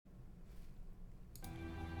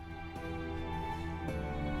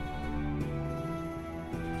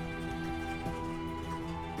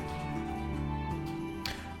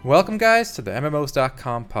Welcome, guys, to the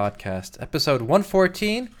MMOs.com podcast, episode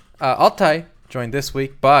 114. Altai, joined this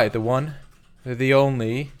week by the one, the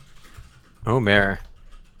only... Omer.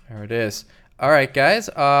 There it is. All right, guys,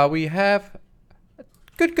 we have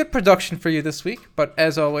good production for you this week, but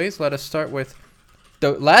as always, let us start with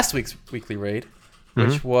the last week's weekly raid,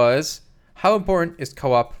 which was, how important is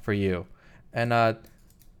co-op for you? And,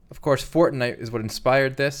 of course, Fortnite is what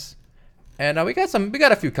inspired this. And we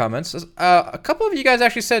got a few comments. A couple of you guys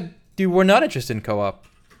actually said you were not interested in co-op.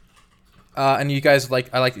 And you guys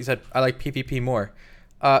you said I like PvP more.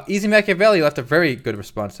 Easy Machiavelli left a very good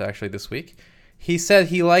response actually this week. He said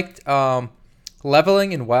he liked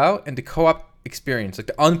leveling in WoW and the co-op experience, like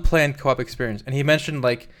the unplanned co-op experience. And he mentioned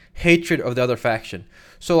like hatred of the other faction.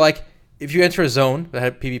 So like if you enter a zone that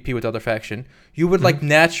had PvP with the other faction, you would like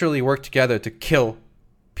naturally work together to kill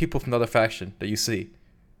people from the other faction that you see.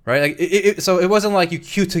 Right, like so it wasn't like you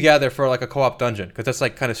queue together for like a co-op dungeon because that's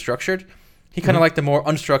like kind of structured. He kind of liked the more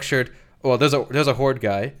unstructured. Well, there's a horde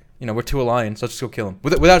guy. You know, we're two alliance. So let's just go kill him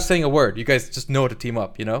without saying a word. You guys just know to team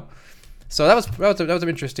up. You know, so that was an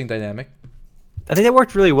interesting dynamic. I think that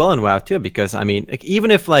worked really well in WoW too, because I mean, like, even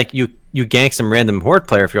if like you gank some random horde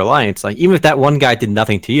player for your alliance, like even if that one guy did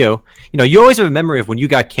nothing to you, you always have a memory of when you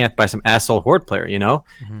got camped by some asshole horde player,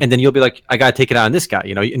 and then you'll be like, I gotta take it out on this guy,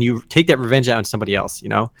 and you take that revenge out on somebody else,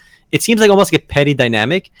 It seems like almost like a petty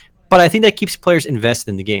dynamic, but I think that keeps players invested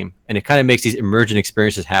in the game, and it kind of makes these emergent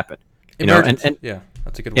experiences happen. And yeah,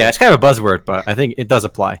 that's a good word. Yeah, it's kind of a buzzword, but I think it does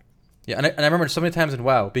apply. Yeah, and I remember so many times in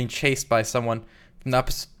WoW being chased by someone from the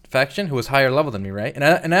opposite faction who was higher level than me, right?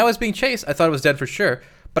 And I was being chased. I thought I was dead for sure,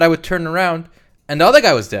 but I would turn around and the other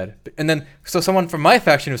guy was dead. And then so someone from my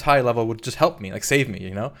faction who's higher level would just help me, like save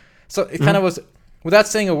me, So it kind of was, without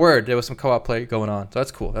saying a word, there was some co-op play going on. So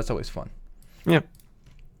that's cool. That's always fun. Yeah.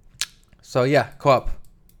 So yeah, co-op,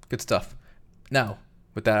 good stuff. Now,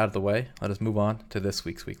 with that out of the way, let us move on to this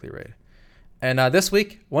week's weekly raid. And this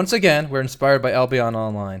week, once again, we're inspired by Albion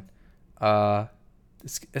Online.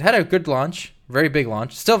 It had a good launch, very big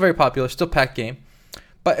launch, still very popular, still packed game,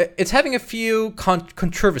 but it's having a few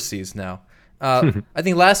controversies now. I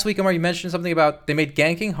think last week, Omar, you mentioned something about they made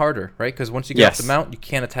ganking harder, right? Because once you get off the mount, you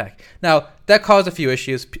can't attack. Now, that caused a few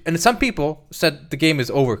issues, and some people said the game is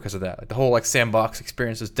over because of that. Like, the whole like sandbox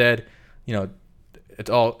experience is dead.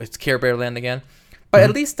 It's Care Bear Land again. But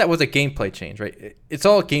at least that was a gameplay change, right? It's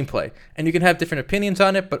all gameplay, and you can have different opinions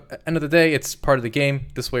on it, but at the end of the day, it's part of the game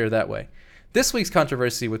this way or that way. This week's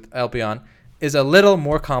controversy with Albion is a little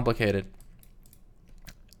more complicated.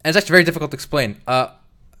 And it's actually very difficult to explain. I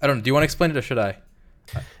don't know. Do you want to explain it or should I?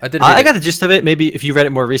 I got the gist of it. Maybe if you read it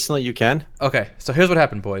more recently, you can. Okay. So here's what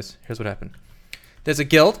happened, boys. Here's what happened. There's a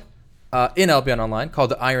guild in Albion Online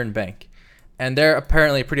called the Iron Bank. And they're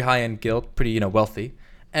apparently a pretty high-end guild, pretty, wealthy.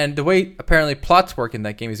 And the way apparently plots work in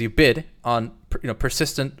that game is you bid on,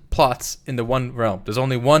 persistent plots in the one realm. There's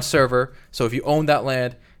only one server. So if you own that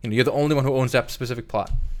land, you're the only one who owns that specific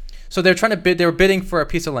plot. So they're trying to bid. They were bidding for a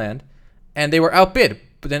piece of land, and they were outbid.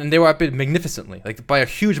 But then they were outbid magnificently, like by a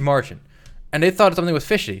huge margin. And they thought something was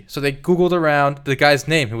fishy. So they Googled around the guy's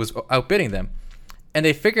name who was outbidding them, and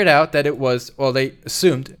they figured out that it was. Well, they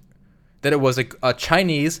assumed that it was a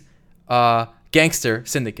Chinese gangster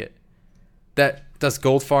syndicate that does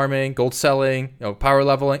gold farming, gold selling, power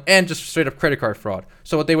leveling, and just straight up credit card fraud.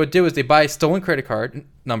 So what they would do is they buy stolen credit card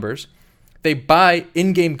numbers. They buy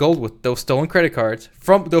in-game gold with those stolen credit cards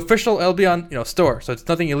from the official Albion, store. So it's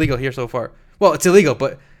nothing illegal here so far. Well, it's illegal,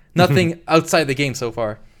 but nothing outside the game so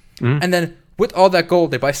far. And then with all that gold,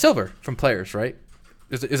 they buy silver from players, right?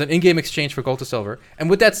 There's an in-game exchange for gold to silver. And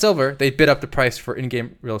with that silver, they bid up the price for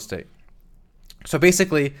in-game real estate. So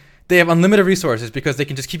basically, they have unlimited resources because they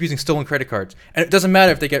can just keep using stolen credit cards. And it doesn't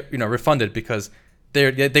matter if they get refunded because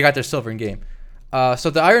they got their silver in-game. So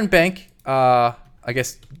the Iron Bank, I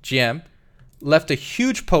guess GM, left a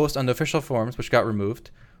huge post on the official forums, which got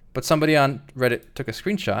removed, but somebody on Reddit took a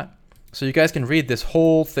screenshot, so you guys can read this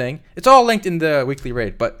whole thing. It's all linked in the weekly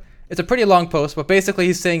raid, but it's a pretty long post. But basically,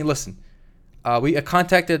 he's saying, "Listen, we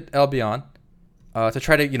contacted Albion to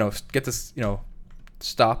try to get this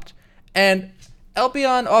stopped, and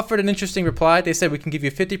Albion offered an interesting reply. They said we can give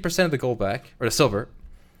you 50% of the gold back or the silver,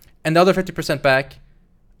 and the other 50% back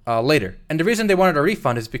later. And the reason they wanted a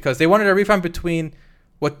refund is because they wanted a refund between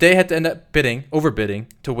what they had to end up overbidding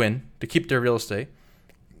to win, to keep their real estate,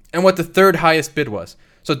 and what the third highest bid was.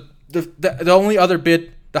 So the only other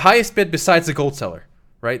bid, the highest bid besides the gold seller,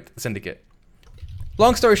 right? The syndicate.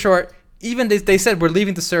 Long story short, even they said we're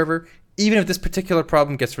leaving the server, even if this particular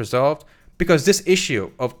problem gets resolved, because this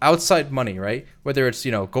issue of outside money, right? Whether it's,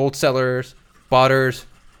 gold sellers, botters,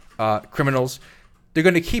 criminals, they're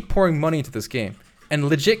going to keep pouring money into this game. And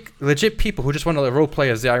legit people who just want to role play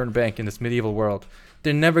as the Iron Bank in this medieval world,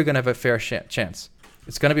 they're never gonna have a fair chance.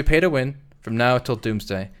 It's gonna be pay to win from now till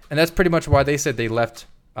doomsday, and that's pretty much why they said they left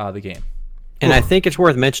the game. And I think it's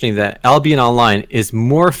worth mentioning that Albion Online is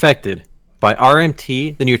more affected by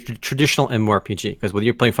RMT than your traditional MMORPG. Because whether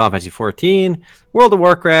you're playing Final Fantasy XIV, World of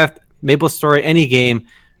Warcraft, Maple Story, any game,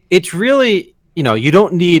 it's really, you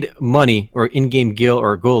don't need money or in-game gil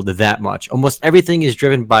or gold that much. Almost everything is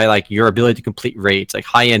driven by like your ability to complete raids, like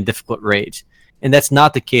high-end difficult raids. And that's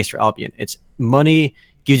not the case for Albion. It's money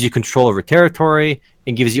gives you control over territory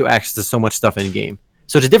and gives you access to so much stuff in-game.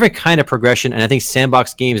 So it's a different kind of progression, and I think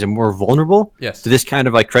sandbox games are more vulnerable to this kind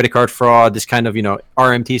of like credit card fraud, this kind of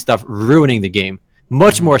RMT stuff ruining the game,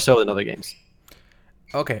 much more so than other games.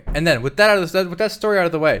 Okay, and then with that story out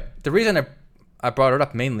of the way, the reason I brought it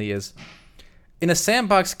up mainly is in a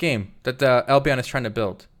sandbox game that the Albion is trying to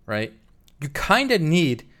build, right? You kind of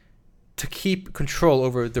need to keep control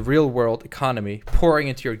over the real world economy pouring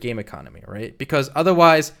into your game economy, right? Because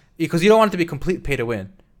otherwise, you don't want it to be complete pay to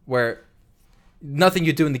win, where nothing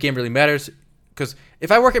you do in the game really matters. Because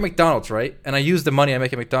if I work at McDonald's, right, and I use the money I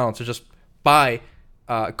make at McDonald's to just buy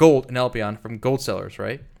gold in Albion from gold sellers,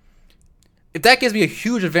 right? If that gives me a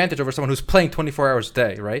huge advantage over someone who's playing 24 hours a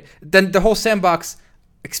day, right, then the whole sandbox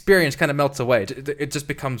experience kind of melts away. It just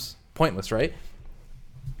becomes pointless, right?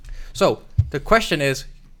 So the question is,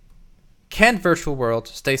 can virtual worlds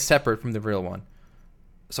stay separate from the real one?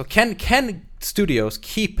 So can studios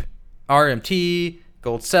keep RMT,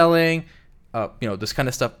 gold selling, this kind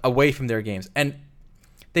of stuff away from their games? And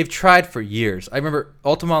they've tried for years. I remember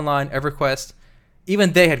Ultima Online, EverQuest,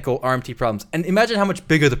 even they had gold RMT problems. And imagine how much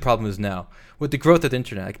bigger the problem is now with the growth of the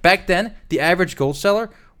internet. Like back then, the average gold seller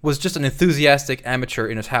was just an enthusiastic amateur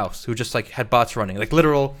in his house who just like had bots running, like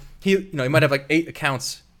literal. He might have like 8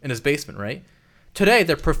 accounts in his basement, right? Today,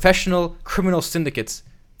 they're professional criminal syndicates,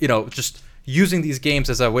 just using these games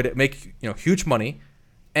as a way to make huge money,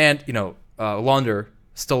 and launder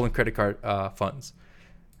stolen credit card funds.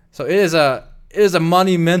 So it is a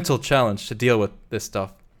monumental challenge to deal with this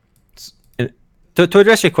stuff. And to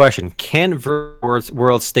address your question, can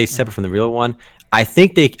worlds stay separate from the real one? I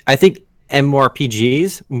think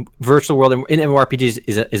MMORPGs, virtual world in MMORPGs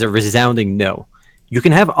is a resounding no. You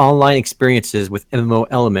can have online experiences with MMO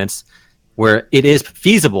elements where it is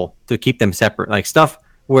feasible to keep them separate, like stuff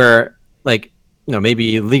where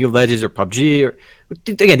maybe League of Legends or PUBG, or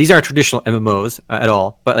again, these aren't traditional MMOs at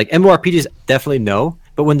all, but like MMORPGs definitely no.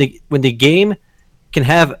 But when the game can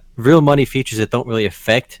have real money features that don't really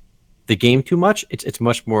affect the game too much, it's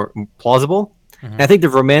much more plausible. Mm-hmm. And I think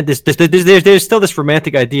there's still this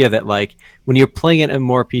romantic idea that like when you're playing an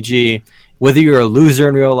MMORPG, whether you're a loser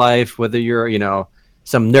in real life, whether you're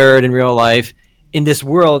some nerd in real life, in this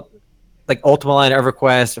world like Ultima Online,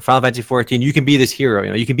 EverQuest, or Final Fantasy XIV, you can be this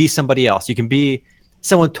hero. You can be somebody else. You can be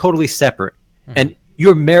someone totally separate. Mm-hmm. And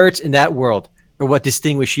your merits in that world are what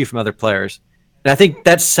distinguish you from other players. And I think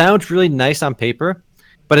that sounds really nice on paper,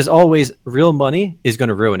 but as always, real money is going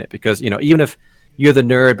to ruin it because, even if you're the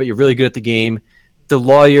nerd, but you're really good at the game, the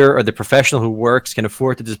lawyer or the professional who works can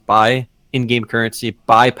afford to just buy in-game currency,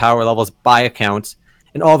 buy power levels, buy accounts,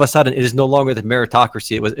 and all of a sudden it is no longer the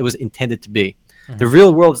meritocracy it was intended to be. Mm-hmm. The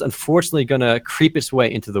real world is unfortunately going to creep its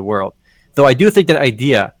way into the world. Though I do think that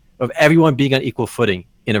idea of everyone being on equal footing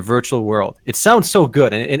in a virtual world, it sounds so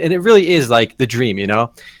good, and it really is like the dream,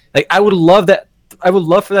 Like I would love that. I would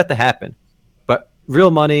love for that to happen, but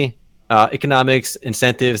real money, economics,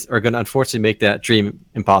 incentives are going to unfortunately make that dream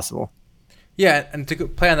impossible. Yeah, and to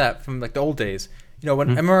play on that from like the old days,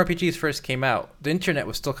 when MMORPGs first came out, the internet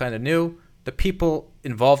was still kind of new. The people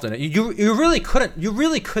involved in it, you really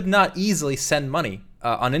could not easily send money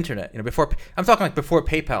on internet. Before I'm talking like before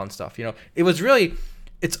PayPal and stuff. It was really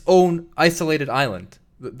its own isolated island.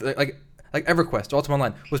 Like EverQuest, Ultima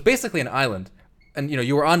Online was basically an island, and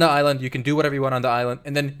you were on the island. You can do whatever you want on the island,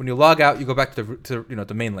 and then when you log out, you go back to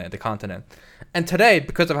the mainland, the continent. And today,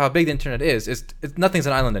 because of how big the internet is, it's nothing's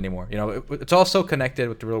an island anymore. It's all so connected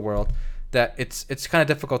with the real world that it's kind of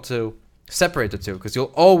difficult to separate the two, because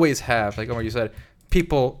you'll always have, like Omar, you said,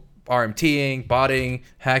 people RMTing, botting,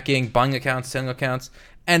 hacking, buying accounts, selling accounts,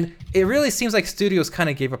 and it really seems like studios kind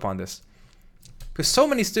of gave up on this, because so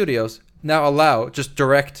many studios now allow just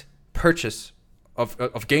direct purchase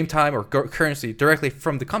of game time or currency directly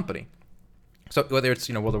from the company. So whether it's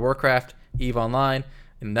World of Warcraft, EVE Online,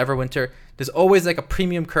 in Neverwinter, there's always like a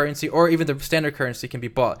premium currency, or even the standard currency can be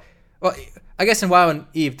bought. Well, I guess in WoW and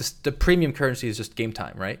EVE, the premium currency is just game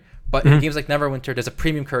time, right? But in games like Neverwinter, there's a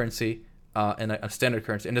premium currency and a standard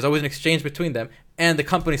currency, and there's always an exchange between them, and the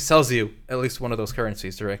company sells you at least one of those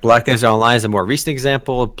currencies directly. Black Desert Online is a more recent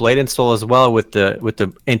example. Blade and Soul as well with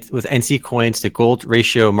NC coins, the gold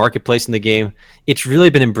ratio marketplace in the game. It's really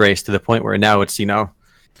been embraced to the point where now it's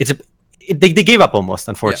they gave up almost,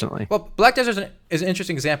 unfortunately. Yeah. Well, Black Desert is an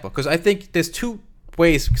interesting example because I think there's two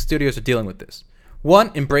ways studios are dealing with this.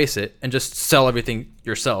 One, embrace it and just sell everything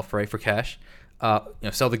yourself, right, for cash.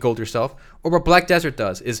 Sell the gold yourself. Or what Black Desert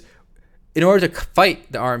does is, in order to fight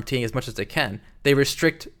the RMT as much as they can, they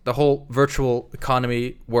restrict the whole virtual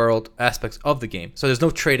economy world aspects of the game. So there's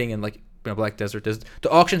no trading in Black Desert. The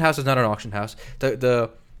auction house is not an auction house. The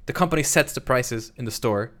company sets the prices in the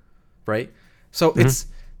store, right? So it's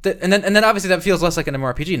and then obviously that feels less like an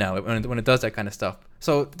MMORPG now when it does that kind of stuff.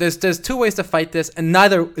 So there's two ways to fight this, and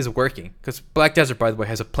neither is working because Black Desert, by the way,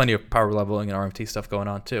 has plenty of power leveling and RMT stuff going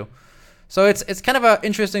on too. So it's kind of an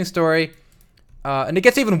interesting story. And it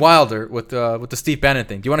gets even wilder with the Steve Bannon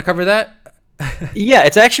thing. Do you want to cover that? Yeah,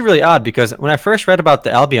 it's actually really odd because when I first read about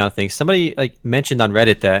the Albion thing, somebody mentioned on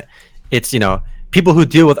Reddit that it's people who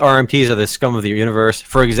deal with RMTs are the scum of the universe.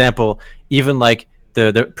 For example, even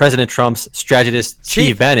the President Trump's strategist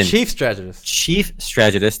Steve Bannon, chief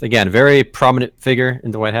strategist, again, very prominent figure in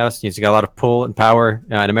the White House. He's got a lot of pull and power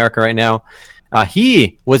in America right now.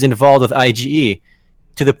 He was involved with IGE.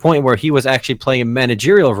 To the point where he was actually playing a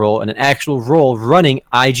managerial role and an actual role running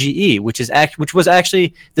IGE, which was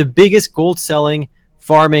actually the biggest gold selling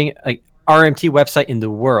farming RMT website in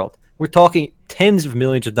the world. We're talking tens of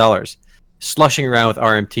millions of dollars slushing around with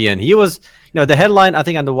RMT, and he was, the headline I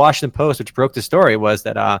think on the Washington Post, which broke the story, was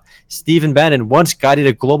that Stephen Bannon once guided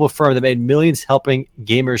a global firm that made millions helping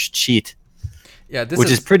gamers cheat. Yeah,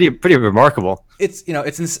 which is pretty remarkable. It's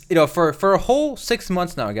for a whole 6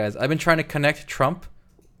 months now, guys. I've been trying to connect Trump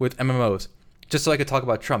with MMOs, just so I could talk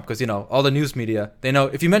about Trump, because all the news media, they know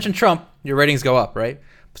if you mention Trump, your ratings go up, right?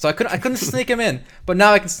 So I couldn't sneak him in, but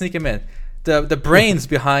now I can sneak him in. The brains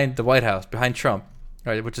behind the White House, behind Trump,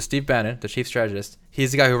 right, which is Steve Bannon, the chief strategist.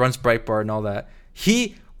 He's the guy who runs Breitbart and all that.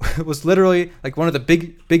 He was literally one of the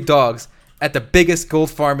big dogs at the biggest gold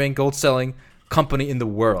farming, gold selling company in the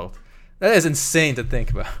world. That is insane to think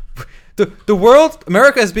about. The world,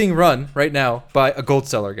 America is being run right now by a gold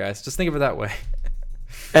seller, guys. Just think of it that way.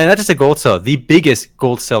 And not just a gold seller, the biggest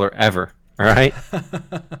gold seller ever. All right.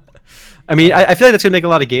 I mean, I feel like that's gonna make a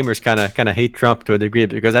lot of gamers kind of hate Trump to a degree,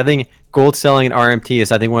 because I think gold selling and RMT is,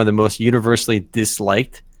 I think, one of the most universally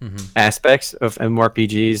disliked aspects of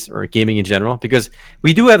MMORPGs or gaming in general. Because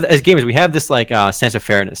we do have, as gamers, we have this sense of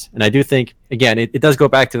fairness, and I do think, again, it does go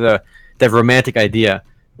back to the romantic idea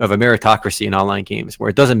of a meritocracy in online games, where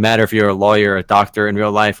it doesn't matter if you're a lawyer, a doctor in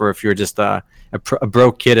real life, or if you're just a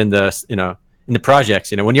broke kid in the in the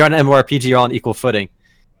projects. When you're on an MMORPG, you're on equal footing.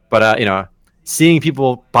 But seeing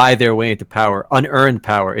people buy their way into power, unearned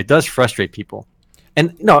power, it does frustrate people.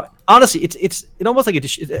 And honestly, it almost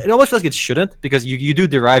feels like it shouldn't, because you do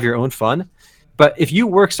derive your own fun. But if you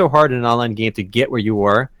work so hard in an online game to get where you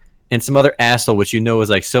are, and some other asshole, which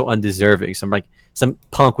is so undeserving, some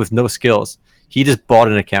punk with no skills, he just bought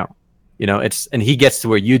an account, and he gets to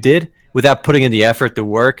where you did without putting in the effort, the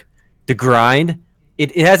work, the grind.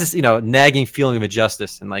 It has this nagging feeling of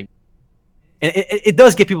injustice, and it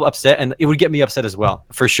does get people upset, and it would get me upset as well,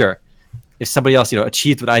 for sure, if somebody else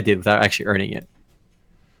achieved what I did without actually earning it.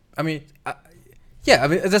 I mean,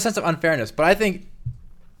 there's a sense of unfairness, but I think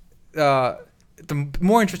the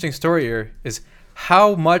more interesting story here is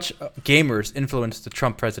how much gamers influenced the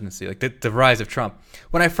Trump presidency, the rise of Trump.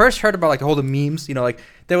 When I first heard about the whole memes,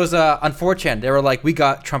 there was on 4chan, they were like, we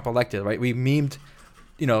got Trump elected, right? We memed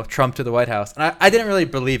Trump to the White House, and I didn't really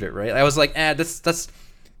believe it, right? I was like,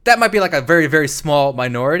 that might be a very, very small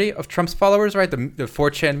minority of Trump's followers, right? The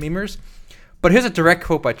 4chan memers. But here's a direct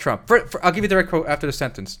quote by Trump. I'll give you the direct quote after the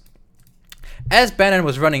sentence. As Bannon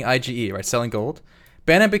was running IGE, right, selling gold,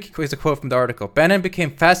 here's a quote from the article. Bannon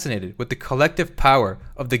became fascinated with the collective power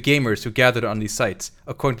of the gamers who gathered on these sites,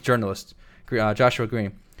 according to journalist Joshua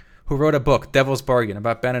Green, who wrote a book, Devil's Bargain,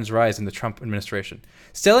 about Bannon's rise in the Trump administration.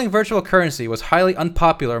 Selling virtual currency was highly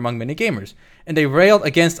unpopular among many gamers, and they railed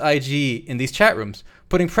against IGE in these chat rooms,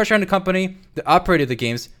 putting pressure on the company that operated the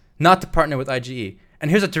games not to partner with IGE. And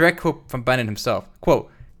here's a direct quote from Bannon himself. Quote,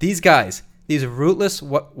 "These guys, these rootless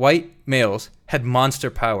white males, had monster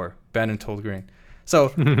power," Bannon told Green.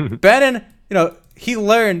 So Bannon, he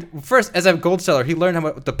learned, first, as a gold seller, he learned how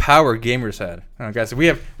much the power gamers had. Guys,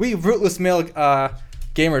 we rootless male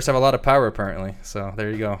gamers have a lot of power, apparently. So there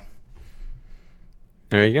you go.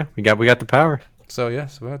 There you go. We got the power. So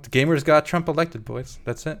yes, the gamers got Trump elected, boys.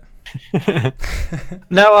 That's it.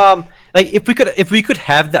 Now, if we could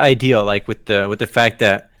have the ideal, with the fact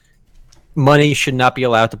that money should not be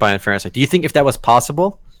allowed to buy unfairness. Like, do you think if that was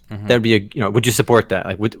possible, that would be would you support that?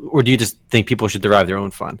 Like, or do you just think people should derive their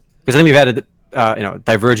own fun? Because I think we've had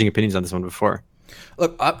diverging opinions on this one before.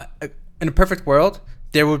 Look, in a perfect world,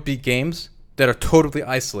 there would be games that are totally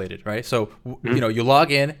isolated, right? So you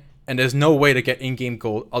log in and there's no way to get in-game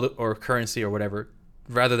gold or currency or whatever,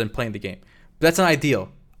 rather than playing the game. But that's not ideal.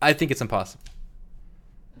 I think it's impossible.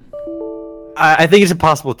 I think it's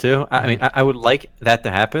impossible too. I mean, I would like that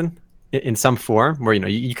to happen in some form where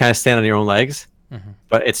you kind of stand on your own legs.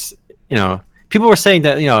 But it's people were saying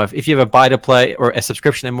that if you have a buy to play or a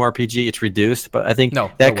subscription MMORPG, it's reduced. But I think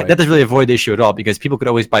that doesn't really avoid the issue at all, because people could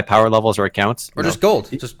always buy power levels or accounts or just gold.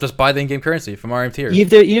 Just buy the in-game currency from RM tiers.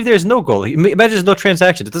 Even if there's no gold, imagine there's no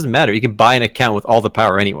transactions. It doesn't matter. You can buy an account with all the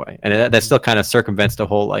power anyway, and that still kind of circumvents the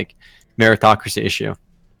whole meritocracy issue.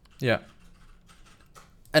 Yeah.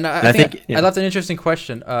 And I think I left an interesting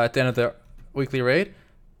question at the end of the weekly raid.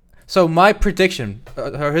 So my prediction,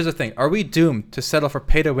 here's the thing. Are we doomed to settle for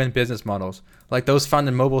pay-to-win business models like those found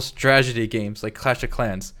in mobile strategy games like Clash of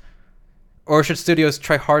Clans? Or should studios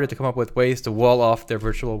try harder to come up with ways to wall off their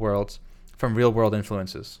virtual worlds from real-world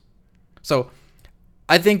influences? So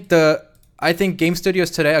I think game studios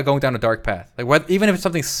today are going down a dark path. Like even if it's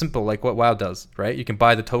something simple like what WoW does, right? You can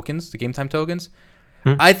buy the tokens, the game time tokens.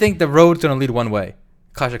 I think the road's going to lead one way.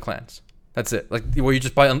 Clash of Clans. That's it. Like where you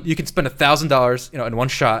just you can spend $1,000, in one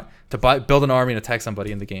shot to build an army and attack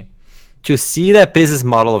somebody in the game. To see that business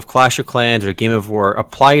model of Clash of Clans or Game of War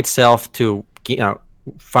apply itself to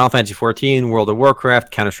Final Fantasy XIV, World of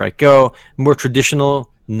Warcraft, Counter-Strike Go, more traditional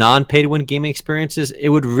non-pay-to-win gaming experiences, it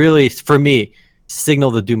would really, for me,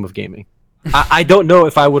 signal the doom of gaming. I don't know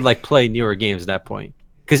if I would play newer games at that point,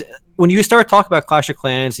 because when you start talking about Clash of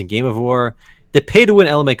Clans and Game of War, the pay-to-win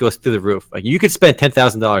element goes through the roof. Like you could spend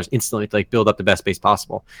 $10,000 instantly to build up the best base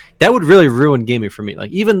possible. That would really ruin gaming for me.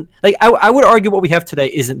 I would argue what we have today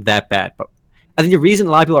isn't that bad, but I think the reason a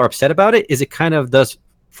lot of people are upset about it is it kind of does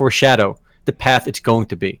foreshadow the path it's going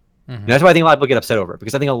to be. And that's why I think a lot of people get upset over it,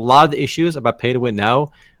 because I think a lot of the issues about pay-to-win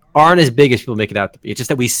now aren't as big as people make it out to be. It's just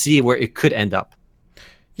that we see where it could end up.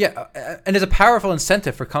 Yeah, and there's a powerful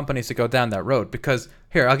incentive for companies to go down that road, because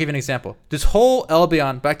here, I'll give you an example. This whole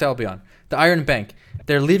Albion, back to Albion, the Iron Bank,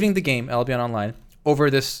 they're leaving the game, Albion Online, over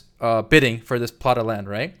this bidding for this plot of land,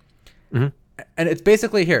 right? And it's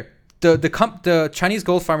basically here, the Chinese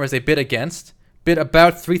gold farmers they bid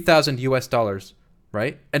about $3,000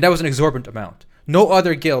 right? And that was an exorbitant amount. No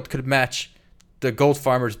other guild could match the gold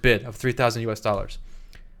farmers bid of $3,000.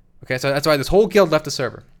 Okay, so that's why this whole guild left the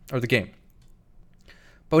server, or the game.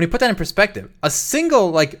 But when you put that in perspective, a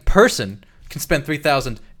single person can spend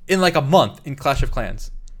 $3,000 in a month in Clash of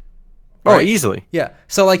Clans. Right? Oh, easily. Yeah.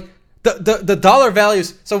 So the dollar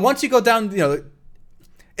values. So once you go down,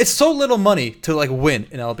 it's so little money to win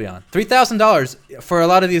in Albion. $3,000 for a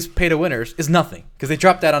lot of these pay to winners is nothing, because they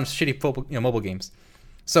drop that on shitty mobile games.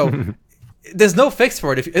 So there's no fix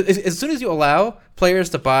for it. As soon as you allow players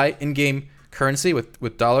to buy in-game currency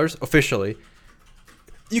with dollars officially,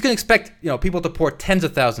 you can expect people to pour tens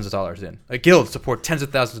of thousands of dollars in, guilds to pour tens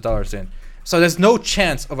of thousands of dollars in. So there's no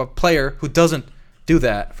chance of a player who doesn't do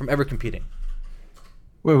that from ever competing.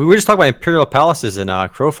 We were just talking about Imperial Palaces in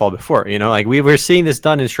Crowfall before. We were seeing this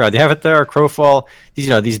done in Shroud. They have it there, Crowfall.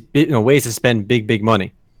 These ways to spend big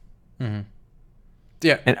money.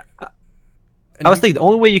 Yeah. And I was thinking the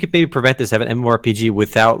only way you could maybe prevent this, have an MMORPG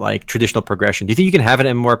without traditional progression. Do you think you can have an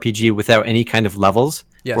MMORPG without any kind of levels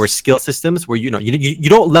or skill systems where you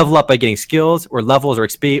don't level up by getting skills or levels or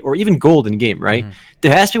XP or even gold in game, right?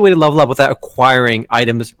 There has to be a way to level up without acquiring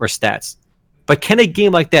items or stats. But can a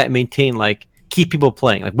game like that maintain keep people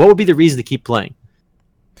playing? What would be the reason to keep playing?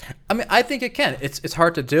 I mean, I think it can. It's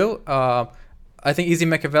hard to do. I think Easy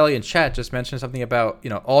Machiavelli in chat just mentioned something about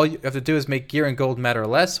all you have to do is make gear and gold matter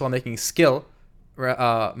less while making skill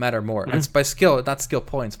matter more. And it's by skill, not skill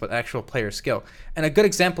points, but actual player skill. And a good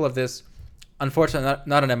example of this, unfortunately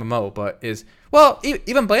not an MMO, but is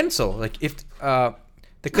even Blade and Soul. If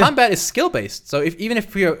the combat is skill based, so even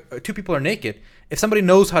if two people are naked, if somebody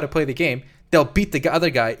knows how to play the game, they'll beat the other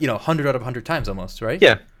guy 100 out of 100 times almost, right?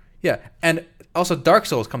 Yeah. And also Dark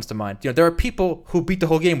Souls comes to mind. There are people who beat the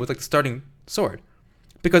whole game with the starting sword,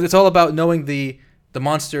 because it's all about knowing the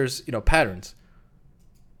monsters patterns,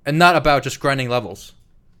 and not about just grinding levels.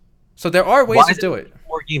 So there are ways to do it.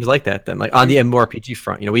 More games like that then, on the MMORPG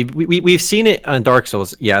front. We've seen it on Dark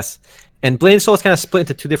Souls, yes. And Blade and Soul is kind of split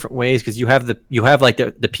into two different ways, because you have the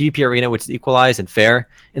PvP arena, which is equalized and fair,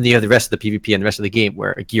 and then you have the rest of the PvP and the rest of the game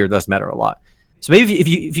where gear does matter a lot. So maybe if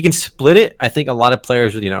you can split it, I think a lot of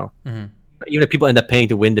players would, even if people end up paying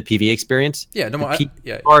to win the PvE experience, the other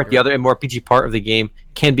MMORPG part of the game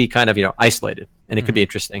can be kind of isolated, and it could be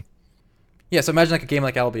interesting. Yeah, so imagine like a game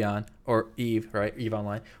like Albion or Eve, right? Eve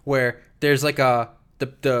Online, where there's like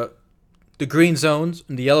the green zones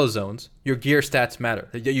and the yellow zones, your gear stats matter.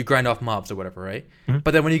 You grind off mobs or whatever, right?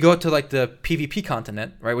 But then when you go to like the PvP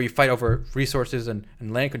continent, right, where you fight over resources and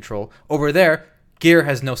land control, over there, gear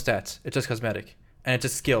has no stats. It's just cosmetic. And it's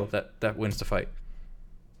just skill that wins the fight.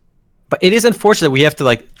 But it is unfortunate that we have to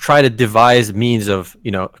like try to devise means of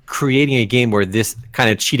creating a game where this kind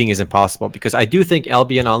of cheating is impossible, because I do think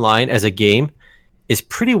Albion Online as a game is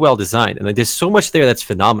pretty well designed, and like, there's so much there that's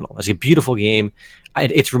phenomenal. It's a beautiful game.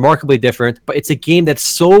 It's remarkably different, but it's a game that's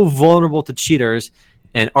so vulnerable to cheaters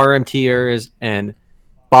and RMTers and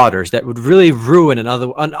botters that would really ruin an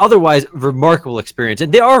otherwise remarkable experience.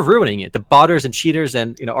 And they are ruining it. The botters and cheaters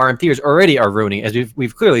and RMTers already are ruining it, as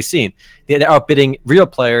we've clearly seen. They're outbidding real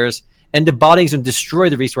players, and the botting's going to destroy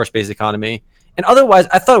the resource-based economy. And otherwise,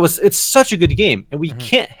 I thought it's such a good game, and we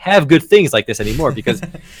can't have good things like this anymore, because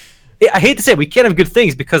I hate to say it, we can't have good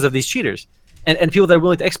things because of these cheaters and people that are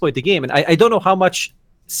willing to exploit the game. And I don't know how much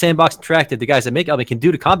Sandbox Interactive, the guys that make Albion, can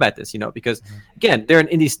do to combat this, because again, they're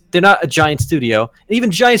they're not a giant studio, and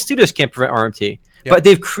even giant studios can't prevent RMT. Yep. But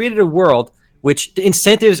they've created a world which the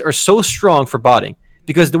incentives are so strong for botting,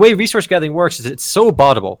 because the way resource gathering works is it's so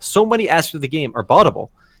bottable. So many aspects of the game are bottable.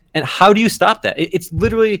 And how do you stop that? It's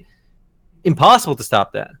literally impossible to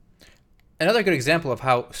stop that. Another good example of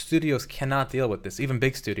how studios cannot deal with this, even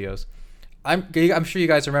big studios. I'm sure you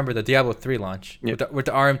guys remember the Diablo 3 launch with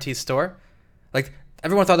the RMT store. Like,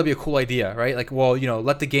 everyone thought that'd be a cool idea, right? Like, well,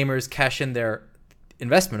 let the gamers cash in their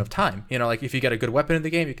investment of time. Like if you get a good weapon in the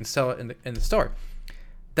game, you can sell it in the store.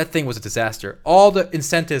 That thing was a disaster. All the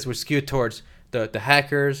incentives were skewed towards the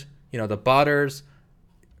hackers, the botters,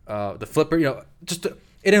 the flipper.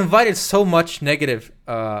 It invited so much negative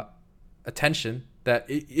attention that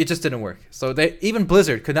it just didn't work. So even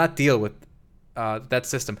Blizzard could not deal with that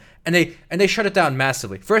system, and they shut it down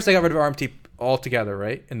massively. First, they got rid of RMT altogether,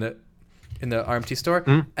 right, in the RMT store,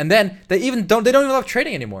 and then they don't even allow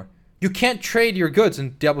trading anymore. You can't trade your goods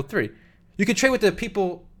in Diablo 3. You can trade with the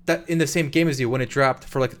people that in the same game as you when it dropped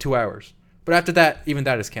for like 2 hours, but after that, even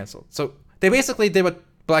that is canceled. So they basically did what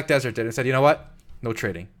Black Desert did and said, you know what, no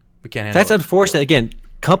trading. We can't handle it. That's unfortunate. Again,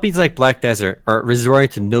 companies like Black Desert are resorting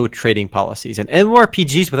to no trading policies, and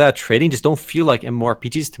MMORPGs without trading just don't feel like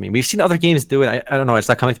MMORPGs to me. We've seen other games do it. I don't know. It's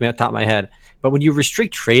not coming to me on the top of my head. But when you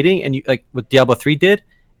restrict trading, and you like what Diablo 3 did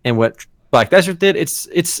and what Black Desert did, it's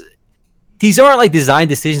these aren't like design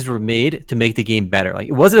decisions were made to make the game better. Like,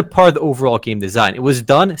 it wasn't a part of the overall game design. It was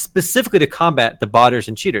done specifically to combat the botters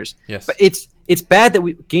and cheaters. Yes. But it's bad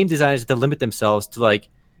that game designers have to limit themselves to like,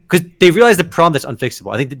 because they realize the problem that's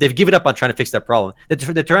unfixable. I think they've given up on trying to fix that problem.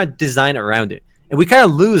 They're trying to design around it, and we kind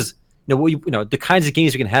of lose, the kinds of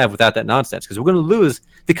games we can have without that nonsense. Because we're going to lose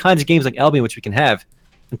the kinds of games like Albion, which we can have,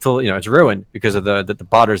 until it's ruined because of the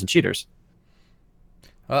botters and cheaters.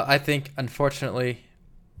 Well, I think unfortunately,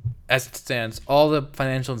 as it stands, all the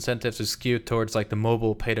financial incentives are skewed towards like the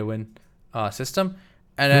mobile pay-to-win system.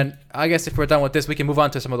 And then I guess if we're done with this, we can move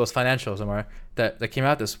on to some of those financials, Amar, that came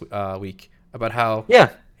out this week about how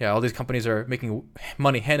all these companies are making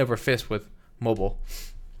money hand over fist with mobile.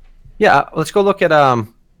 Yeah, let's go look at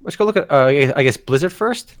I guess Blizzard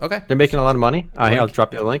first. Okay. They're making a lot of money. I'll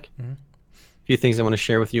drop you a link. Mm-hmm. A few things I want to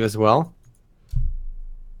share with you as well.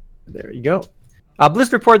 There you go.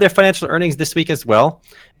 Blizzard reported their financial earnings this week as well.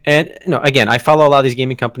 And again, I follow a lot of these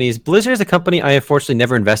gaming companies. Blizzard is a company I unfortunately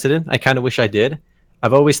never invested in. I kind of wish I did.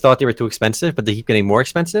 I've always thought they were too expensive, but they keep getting more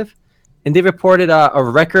expensive. And they reported a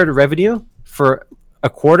record revenue for a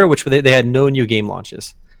quarter, which they had no new game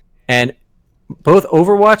launches. And both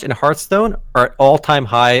Overwatch and Hearthstone are at all-time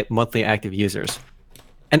high monthly active users.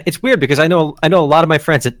 And it's weird because I know a lot of my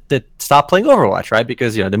friends that stopped playing Overwatch, right?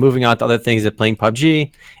 Because they're moving on to other things. They're playing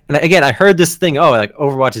PUBG. And again, I heard this thing, like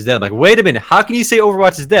Overwatch is dead. I'm like, wait a minute, how can you say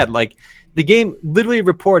Overwatch is dead? Like, the game literally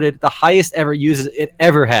reported the highest ever users it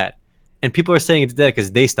ever had, and people are saying it's dead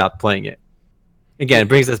because they stopped playing it. Again, it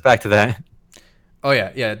brings us back to that. Oh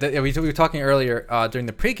yeah. We were talking earlier during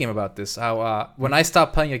the pregame about this. How when I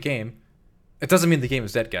stop playing a game, it doesn't mean the game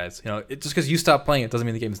is dead, guys. Just because you stop playing it doesn't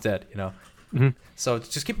mean the game is dead. Mm-hmm. So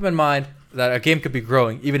just keep in mind that a game could be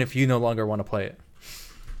growing even if you no longer want to play it.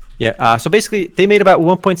 Yeah. So basically, they made about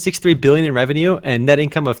 $1.63 billion in revenue and net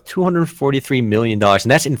income of $243 million,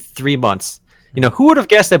 and that's in 3 months. Who would have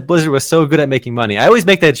guessed that Blizzard was so good at making money? I always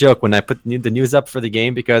make that joke when I put the news up for the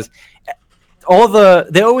game, because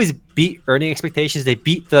they always beat earning expectations. They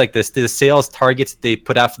beat the sales targets they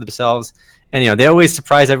put out for themselves, and they always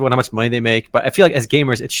surprise everyone how much money they make. But I feel like as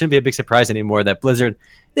gamers, it shouldn't be a big surprise anymore that Blizzard,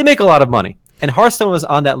 they make a lot of money. And Hearthstone was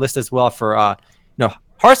on that list as well for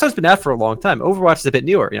Hearthstone's been out for a long time. Overwatch is a bit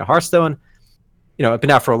newer. Hearthstone, it's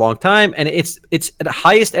been out for a long time, and it's at the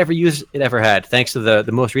highest ever use it ever had, thanks to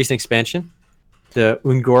the most recent expansion, the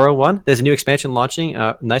Ungoro one. There's a new expansion launching,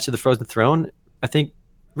 Knights of the Frozen Throne, I think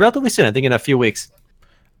relatively soon. I think in a few weeks.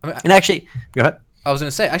 And actually, go ahead. I was going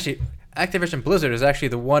to say, actually, Activision Blizzard is actually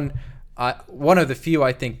the one of the few,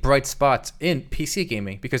 I think, bright spots in PC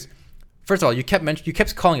gaming, because first of all, you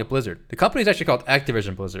kept calling it Blizzard. The company is actually called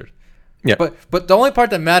Activision Blizzard. Yeah. But the only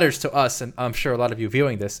part that matters to us, and I'm sure a lot of you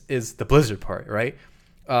viewing this, is the Blizzard part, right?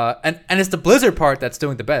 And it's the Blizzard part that's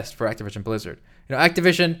doing the best for Activision Blizzard.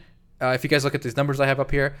 Activision, if you guys look at these numbers I have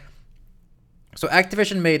up here, so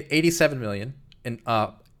Activision made $87 million in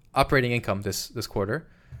operating income this quarter.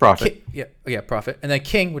 Profit. Profit. And then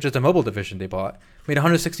King, which is the mobile division they bought, made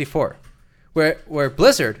 164, where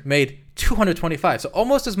Blizzard made 225. So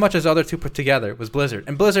almost as much as the other two put together was Blizzard.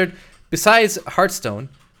 And Blizzard, besides Hearthstone,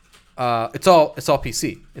 it's all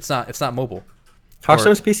PC. It's not mobile.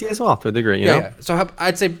 Hearthstone's PC as well, to a degree. Yeah. So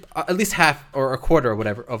I'd say at least half or a quarter or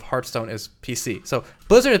whatever of Hearthstone is PC. So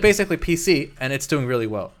Blizzard is basically PC, and it's doing really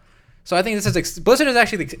well. So I think Blizzard is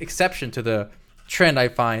actually the exception to the trend I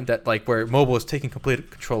find that where mobile is taking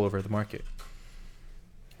complete control over the market.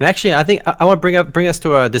 And actually, I think I want to bring us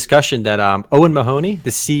to a discussion that Owen Mahoney, the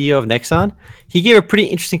CEO of Nexon, he gave a pretty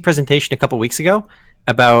interesting presentation a couple weeks ago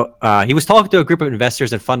about he was talking to a group of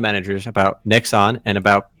investors and fund managers about Nexon and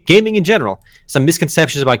about gaming in general, some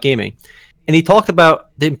misconceptions about gaming. And he talked about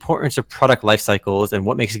the importance of product life cycles and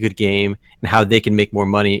what makes a good game and how they can make more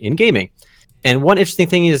money in gaming. And one interesting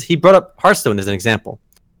thing is he brought up Hearthstone as an example.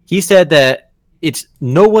 He said that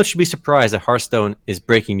no one should be surprised that Hearthstone is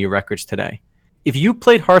breaking new records today. If you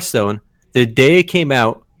played Hearthstone the day it came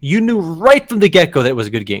out, you knew right from the get-go that it was a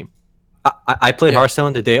good game. I played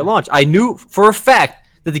Hearthstone the day it launched. I knew for a fact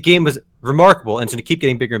that the game was remarkable and it's going to keep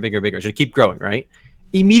getting bigger and bigger and bigger. It's going to keep growing, right?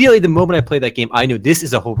 Immediately, the moment I played that game, I knew this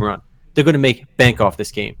is a home run. They're going to make bank off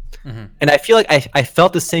this game. Mm-hmm. And I feel like I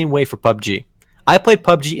felt the same way for PUBG. I played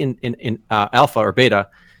PUBG in alpha or beta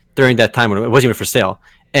during that time when it wasn't even for sale.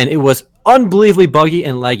 And it was unbelievably buggy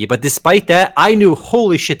and laggy. But despite that, I knew,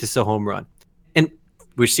 holy shit, this is a home run. And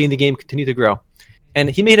we're seeing the game continue to grow. And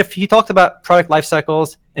he talked about product life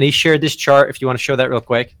cycles, and he shared this chart, if you want to show that real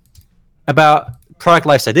quick, about product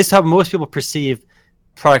life cycle. This is how most people perceive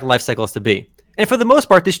product life cycles to be. And for the most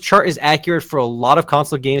part, this chart is accurate for a lot of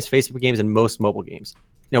console games, Facebook games, and most mobile games.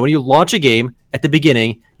 Now, when you launch a game, at the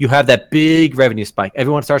beginning, you have that big revenue spike.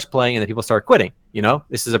 Everyone starts playing, and then people start quitting.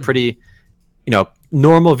 This is a pretty,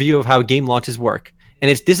 normal view of how game launches work. And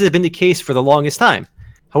this has been the case for the longest time.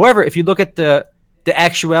 However, if you look at the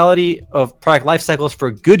actuality of product life cycles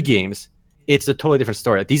for good games, it's a totally different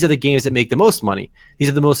story. These are the games that make the most money. These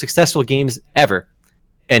are the most successful games ever.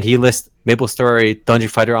 And he lists MapleStory, Dungeon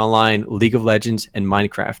Fighter Online, League of Legends, and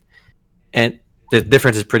Minecraft. And the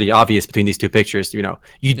difference is pretty obvious between these two pictures.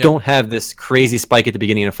 You don't have this crazy spike at the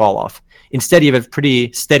beginning and fall off. Instead, you have a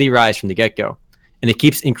pretty steady rise from the get-go. And it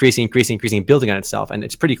keeps increasing, building on itself. And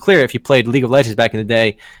it's pretty clear if you played League of Legends back in the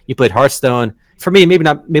day, you played Hearthstone. For me, maybe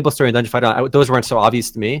not MapleStory and Dungeon Fighter, those weren't so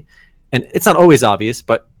obvious to me. And it's not always obvious,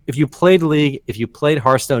 but if you played League, if you played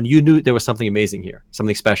Hearthstone, you knew there was something amazing here,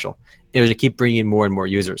 something special. It was to keep bringing in more and more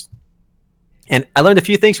users. And I learned a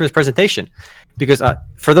few things from his presentation, because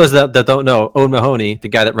for those that don't know, Owen Mahoney, the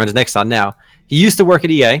guy that runs Nexon now, he used to work at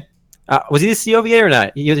EA. Was he the CEO of EA or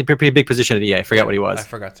not? He was in a pretty big position at EA. I forgot what he was. I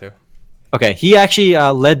forgot too. Okay, he actually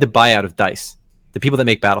led the buyout of DICE, the people that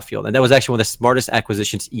make Battlefield. And that was actually one of the smartest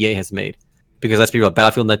acquisitions EA has made. Because let's be real,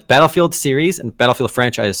 the Battlefield series and Battlefield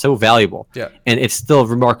franchise is so valuable. Yeah. And it's still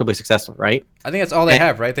remarkably successful, right? I think that's all they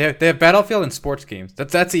have, right? They have Battlefield and sports games.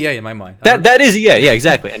 That's EA in my mind. That is EA, yeah,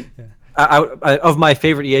 exactly. And of my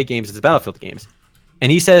favorite EA games is the Battlefield games.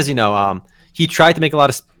 And he says, he tried to make a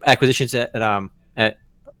lot of acquisitions at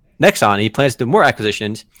Nexon. He plans to do more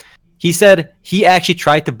acquisitions. He said he actually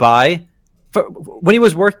tried to buy, when he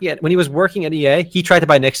was working at EA, he tried to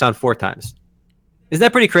buy Nexon 4 times. Isn't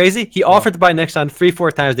that pretty crazy? He offered to buy Nexon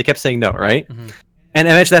 3-4 times. They kept saying no, right? Mm-hmm. And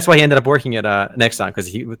eventually that's why he ended up working at Nexon, because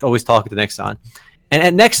he was always talking to Nexon. And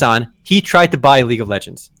at Nexon, he tried to buy League of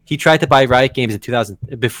Legends. He tried to buy Riot Games in 2010,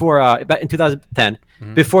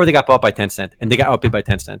 mm-hmm. before they got bought by Tencent, and they got outbid by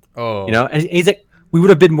Tencent. Oh, and he's like, we would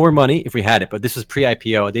have bid more money if we had it, but this was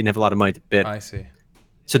pre-IPO. They didn't have a lot of money to bid. I see.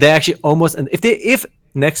 So they actually almost, and if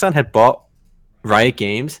Nexon had bought Riot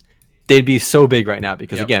Games, they'd be so big right now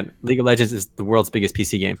because, again, League of Legends is the world's biggest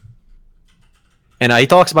PC game. And he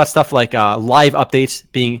talks about stuff like live updates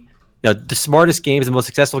being the smartest games, the most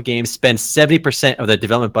successful games spend 70% of their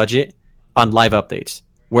development budget on live updates.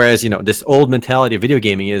 Whereas, this old mentality of video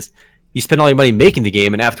gaming is you spend all your money making the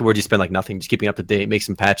game, and afterwards you spend like nothing, just keeping up to date, make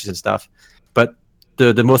some patches and stuff. But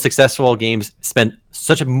the most successful games spend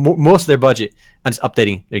most of their budget on just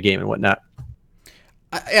updating their game and whatnot.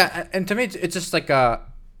 Yeah, and to me, it's just like it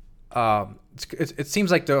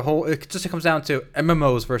seems like it just comes down to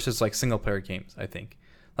MMOs versus like single player games. I think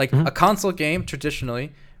like a console game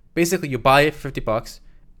traditionally, basically you buy it for $50.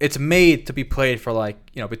 It's made to be played for like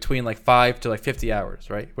between like 5 to like 50 hours,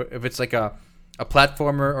 right? If it's like a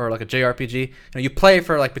platformer or like a JRPG, you play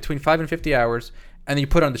for like between 5 and 50 hours, and then you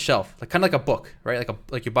put it on the shelf, like kind of like a book, right?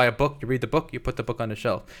 Like you buy a book, you read the book, you put the book on the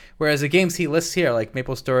shelf. Whereas the games he lists here, like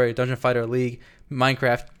MapleStory, Dungeon Fighter, League,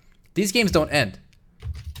 Minecraft, these games don't end.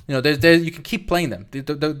 You can keep playing them.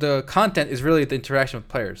 The content is really the interaction with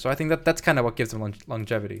players. So I think that's kind of what gives them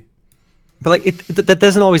longevity. But like that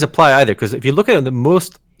doesn't always apply either, because if you look at the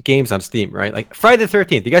most games on Steam, right? Like Friday the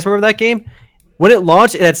 13th. You guys remember that game? When it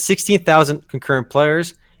launched, it had 16,000 concurrent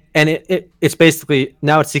players, and it's basically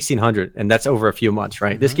now it's 1,600, and that's over a few months,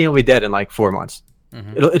 right? This game will be dead in like 4 months.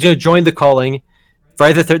 It's gonna join the calling.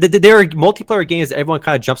 Friday the 13th. There are multiplayer games that everyone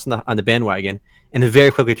kind of jumps on the bandwagon, and it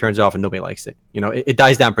very quickly turns off, and nobody likes it. It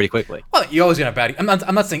dies down pretty quickly. Well, you're always gonna have bad.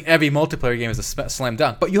 I'm not saying every multiplayer game is a slam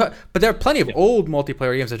dunk, but there are plenty of old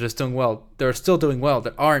multiplayer games that are just doing well. They're still doing well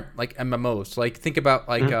that aren't like MMOs. Like think about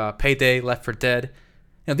like Payday, Left 4 Dead.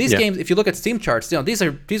 These games, if you look at Steam charts, these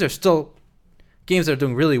are still games that are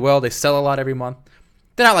doing really well. They sell a lot every month.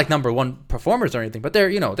 They're not like number one performers or anything, but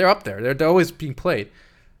they're up there. They're always being played.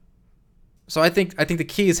 So I think the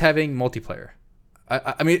key is having multiplayer.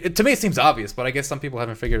 I mean, to me it seems obvious, but I guess some people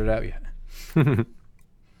haven't figured it out yet.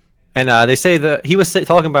 And they say that he was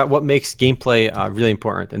talking about what makes gameplay really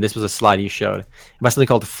important, and this was a slide he showed about something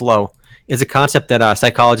called flow. It's a concept that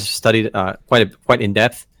psychologists studied quite in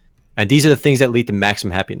depth, and these are the things that lead to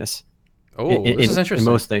maximum happiness. Oh, this is interesting.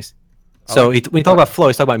 In most things. So when you talk about flow,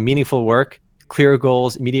 he's talking about meaningful work, clear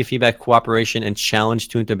goals, immediate feedback, cooperation, and challenge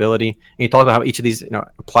tuned ability. And he talked about how each of these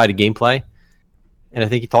apply to gameplay. And I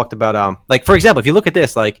think he talked about like, for example, if you look at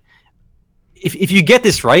this, like if you get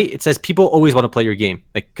this right, it says people always want to play your game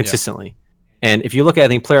like consistently. Yeah. And if you look at, I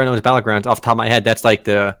think, PlayerUnknown's Battlegrounds, off the top of my head, that's like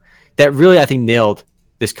that really, I think, nailed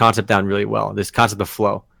this concept down really well. This concept of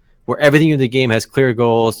flow, where everything in the game has clear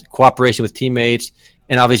goals, cooperation with teammates,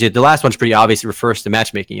 and obviously the last one's pretty obvious. It refers to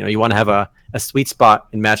matchmaking. You want to have a sweet spot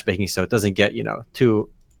in matchmaking so it doesn't get too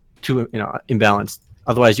imbalanced.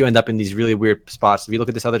 Otherwise, you end up in these really weird spots. If you look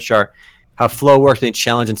at this other chart, how flow works between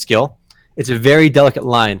challenge and skill, it's a very delicate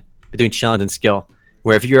line between challenge and skill.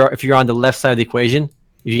 Where if you're on the left side of the equation,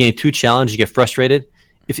 if you're getting too challenged, you get frustrated.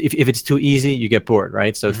 If it's too easy, you get bored,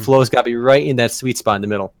 right? So flow's got to be right in that sweet spot in the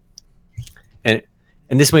middle. And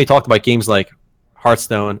this, when you talked about games like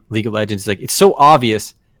Hearthstone, League of Legends, like it's so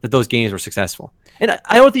obvious that those games were successful. And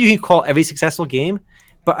I don't think you can call every successful game,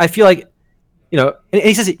 but I feel like, and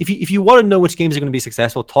he says if you want to know which games are going to be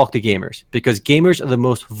successful, talk to gamers, because gamers are the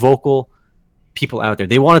most vocal people out there.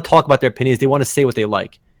 They want to talk about their opinions. They want to say what they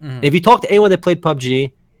like. And if you talk to anyone that played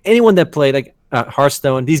PUBG, anyone that played like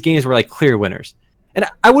Hearthstone, these games were like clear winners. And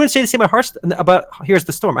I wouldn't say the same about Here's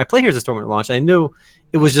the Storm. I played Here's the Storm when it launched. And I knew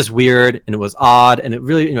it was just weird and it was odd and it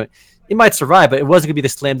really, it might survive, but it wasn't going to be the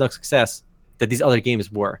slam dunk success that these other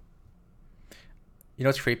games were. You know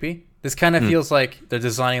what's creepy? This kind of feels like they're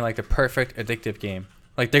designing like the perfect addictive game.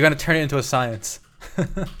 Like they're going to turn it into a science.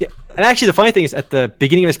 Yeah. And actually, the funny thing is, at the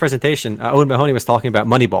beginning of his presentation, Owen Mahoney was talking about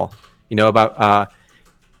Moneyball, about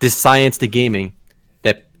this science to gaming,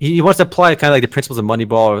 that he wants to apply kind of like the principles of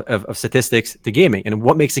Moneyball of statistics to gaming and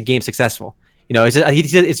what makes a game successful. He said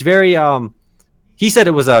it's very, he said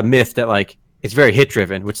it was a myth that like, it's very hit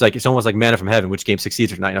driven, which like, it's almost like manna from heaven, which game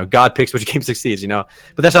succeeds or not. God picks which game succeeds, but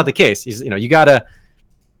that's not the case. You gotta,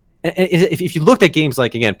 and if you looked at games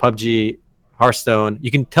like, again, PUBG, Hearthstone,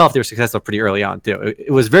 you can tell if they were successful pretty early on too.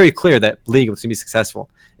 It was very clear that League was going to be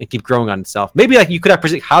successful and keep growing on itself. Maybe like you could have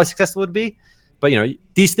predict how successful it would be, but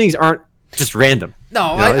these things aren't just random.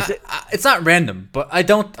 No, it's not random. But I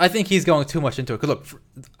think he's going too much into it. Because look,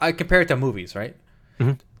 I compare it to movies, right?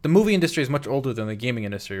 Mm-hmm. The movie industry is much older than the gaming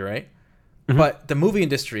industry, right? Mm-hmm. But the movie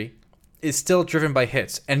industry is still driven by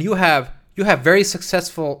hits, and you have very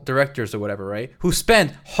successful directors or whatever, right? Who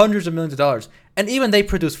spend hundreds of millions of dollars, and even they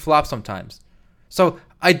produce flops sometimes. So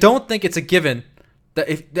I don't think it's a given that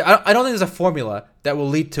I don't think there's a formula that will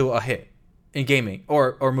lead to a hit in gaming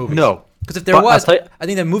or movies. No, because if there was, I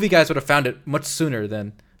think the movie guys would have found it much sooner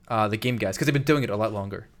than the game guys, because they've been doing it a lot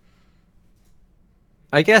longer.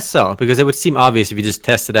 I guess so, because it would seem obvious if you just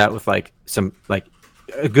tested out with like some like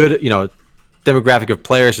a good demographic of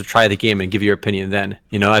players to try the game and give your opinion then.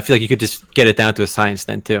 You know, I feel like you could just get it down to a science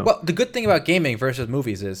then too. Well, the good thing about gaming versus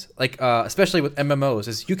movies is, like, especially with MMOs,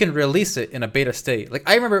 is you can release it in a beta state. Like,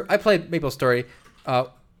 I remember I played MapleStory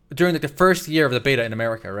during like the first year of the beta in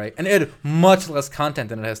America, right? And it had much less content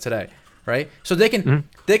than it has today, right? So they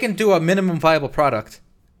can do a minimum viable product,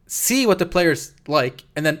 see what the players like,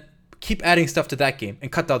 and then keep adding stuff to that game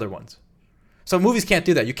and cut the other ones. So movies can't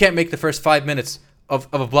do that. You can't make the first 5 minutes of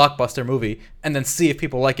a blockbuster movie and then see if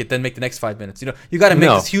people like it, then make the next 5 minutes. You know, you got to make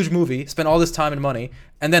this huge movie, spend all this time and money,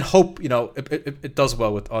 and then hope, you know, it does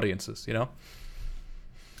well with audiences, you know?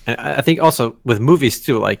 And I think also with movies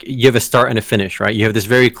too, like you have a start and a finish, right? You have this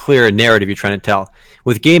very clear narrative you're trying to tell.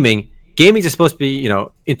 With gaming is supposed to be, you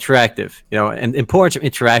know, interactive, you know, and the importance of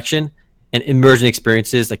interaction and immersion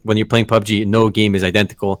experiences. Like when you're playing PUBG, no game is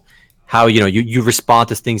identical. How, you know, you respond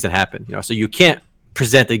to things that happen, you know, so you can't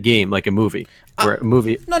present a game like a movie. Where a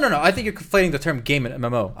movie. No. I think you're conflating the term game and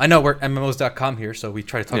MMO. I know we're MMOs.com here, so we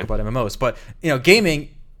try to talk about MMOs, but you know,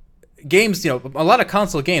 games, you know, a lot of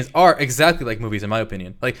console games are exactly like movies in my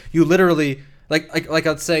opinion. Like you literally, like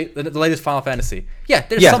I'd say the latest Final Fantasy. Yeah,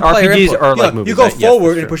 there's some player RPGs input. are like movies. You go right?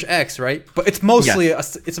 forward yes, and push X, right? But it's mostly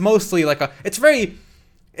it's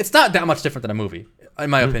not that much different than a movie in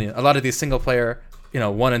my opinion. A lot of these single player, you know,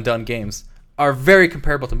 one and done games are very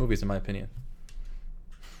comparable to movies in my opinion.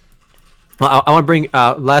 Well, I want to bring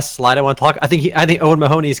last slide. I want to talk. I think Owen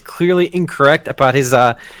Mahoney is clearly incorrect about his.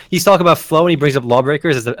 He's talking about flow, and he brings up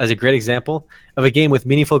Lawbreakers as a great example of a game with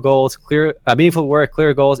meaningful goals, meaningful work,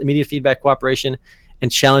 clear goals, immediate feedback, cooperation,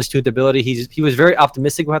 and challenge to ability. He was very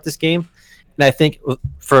optimistic about this game, and I think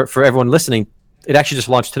for everyone listening, it actually just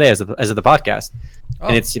launched today as of the podcast,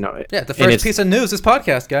 and it's, you know, the first piece of news is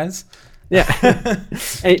podcast, guys. Yeah,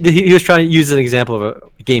 and he was trying to use an example of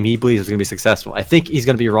a game he believes is going to be successful. I think he's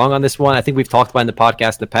going to be wrong on this one. I think we've talked about it in the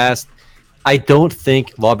podcast in the past. I don't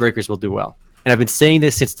think Lawbreakers will do well, and I've been saying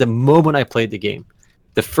this since the moment I played the game.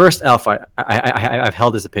 The first alpha, I've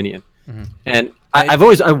held this opinion, and I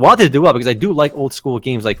wanted to do well because I do like old school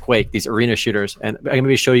games like Quake, these arena shooters, and I'm going to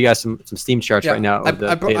maybe show you guys some Steam charts right now.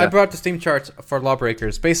 I brought the Steam charts for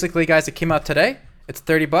Lawbreakers. Basically, guys, it came out today. It's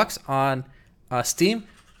 $30 on Steam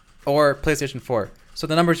or PlayStation 4. So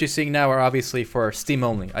the numbers you're seeing now are obviously for Steam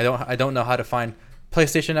only. I don't know how to find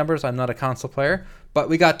PlayStation numbers. I'm not a console player, but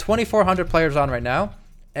we got 2,400 players on right now,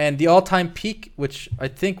 and the all-time peak, which I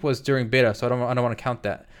think was during beta, so I don't want to count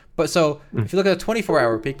that. But so if you look at the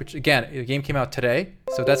 24-hour peak, which again, the game came out today,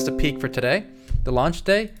 so that's the peak for today, the launch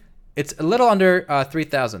day. It's a little under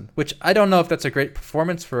 3,000, which I don't know if that's a great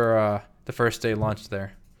performance for the first day launch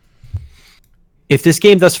there. If this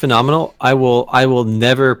game does phenomenal, I will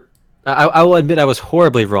never. I will admit I was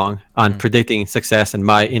horribly wrong on predicting success, and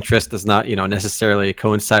my interest does not, you know, necessarily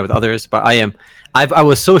coincide with others. But I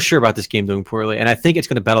was so sure about this game doing poorly, and I think it's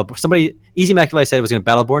going to battle. Somebody, Easy Maculay said it was going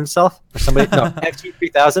to Battleborn itself, or somebody, no,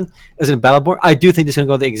 FG3000 is going to Battleborn. I do think it's going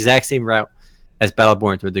to go the exact same route as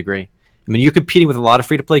Battleborn to a degree. I mean, you're competing with a lot of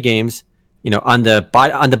free-to-play games. You know, on the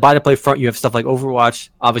buy-to-play front, you have stuff like Overwatch.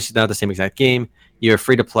 Obviously, not the same exact game. You're a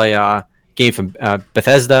free-to-play game from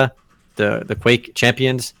Bethesda, the Quake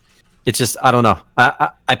champions. It's just, I don't know.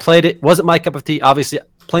 I played it. Wasn't my cup of tea. Obviously,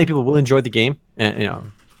 plenty of people will enjoy the game, and you know,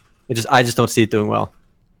 I just don't see it doing well.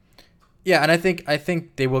 Yeah, and I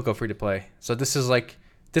think they will go free to play. So this is like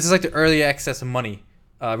the early access money,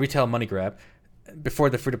 retail money grab before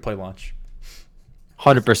the free to play launch.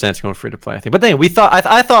 100% it's going free to play, I think. But then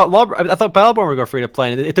I thought Battleborn would go free to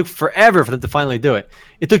play, and it took forever for them to finally do it.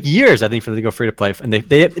 It took years, I think, for them to go free to play, and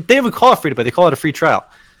they even call it free to play. They call it a free trial.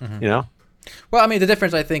 You know. Well, I mean, the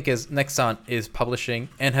difference I think is Nexon is publishing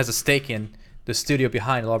and has a stake in the studio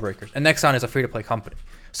behind Lawbreakers, and Nexon is a free to play company.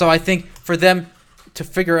 So I think for them to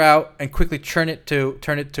figure out and quickly turn it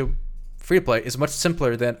to free to play is much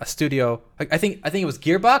simpler than a studio. Like I think it was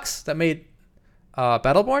Gearbox that made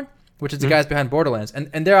Battleborn, which is the guys behind Borderlands,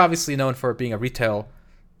 and they're obviously known for being a retail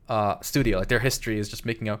studio. Like their history is just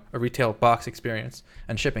making a retail box experience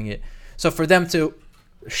and shipping it. So for them to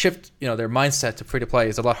shift, you know, their mindset to free to play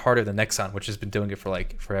is a lot harder than Nexon, which has been doing it for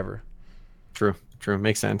like forever. True,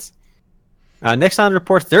 makes sense. Nexon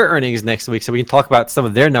reports their earnings next week, so we can talk about some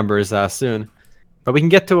of their numbers soon. But we can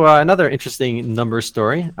get to another interesting numbers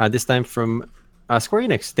story. This time from Square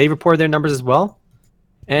Enix. They reported their numbers as well.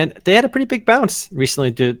 And they had a pretty big bounce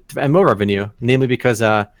recently to MMO revenue, namely because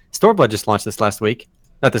Stormblood just launched this last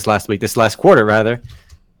quarter, rather.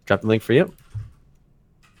 Drop the link for you.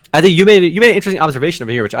 I think you made an interesting observation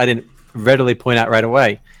over here, which I didn't readily point out right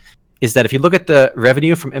away, is that if you look at the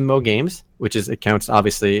revenue from MMO games, which is, it counts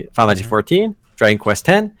obviously Final Fantasy 14, Dragon Quest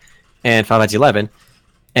 10, and Final Fantasy 11,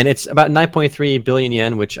 and it's about 9.3 billion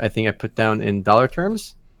yen, which I think I put down in dollar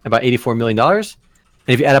terms, about $84 million. And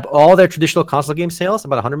if you add up all their traditional console game sales,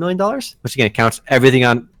 about $100 million, which again counts everything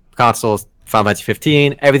on consoles, Final Fantasy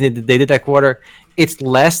 15, everything that they did that quarter, it's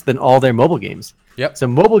less than all their mobile games. Yep. So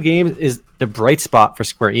mobile games is the bright spot for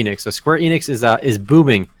Square Enix. So Square Enix is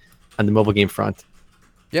booming on the mobile game front.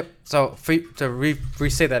 Yep. So to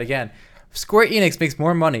re-say that again, Square Enix makes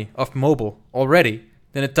more money off mobile already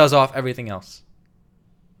than it does off everything else.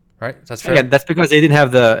 Right? That's fair. Yeah, that's because they didn't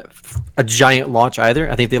have a giant launch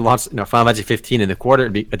either. I think they launched Final Fantasy 15 in the quarter.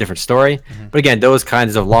 It'd be a different story. Mm-hmm. But again, those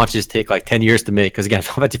kinds of launches take like 10 years to make because again,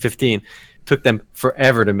 Final Fantasy 15 took them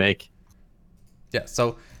forever to make. Yeah.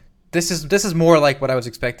 So this is more like what I was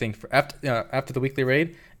expecting for after the weekly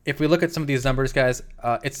raid. If we look at some of these numbers, guys,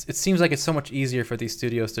 it seems like it's so much easier for these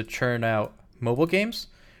studios to churn out mobile games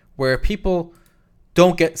where people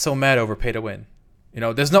don't get so mad over pay to win.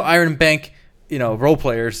 There's no Iron Bank, role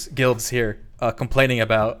players guilds here complaining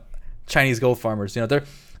about Chinese gold farmers.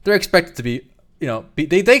 They're expected to be,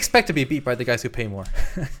 they expect to be beat by the guys who pay more.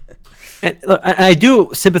 And look, I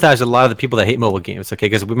do sympathize with a lot of the people that hate mobile games, okay?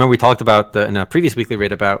 Because remember we talked about in a previous weekly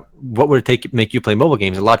raid about what would it take to make you play mobile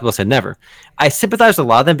games. A lot of people said never. I sympathize with a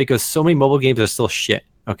lot of them because so many mobile games are still shit,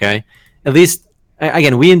 okay? At least,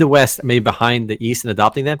 again, we in the West may be behind the East in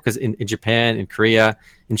adopting them because in Japan, in Korea,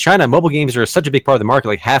 in China, mobile games are such a big part of the market.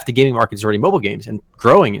 Like half the gaming market is already mobile games and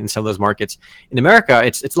growing in some of those markets. In America,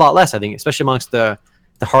 it's a lot less, I think, especially amongst the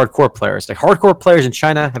hardcore players. Like hardcore players in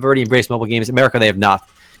China have already embraced mobile games. In America, they have not.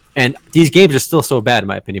 And these games are still so bad, in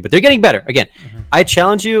my opinion, but they're getting better. Again, I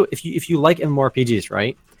challenge you, if you like MMORPGs,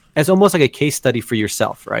 right, as almost like a case study for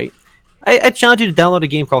yourself, right? I challenge you to download a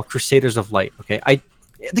game called Crusaders of Light. Okay,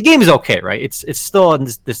 the game is okay, right? It's still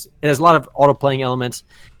it has a lot of auto playing elements.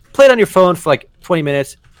 Play it on your phone for like 20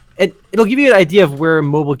 minutes, and it'll give you an idea of where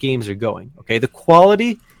mobile games are going. Okay, the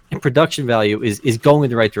quality and production value is going in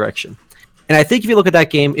the right direction. And I think if you look at that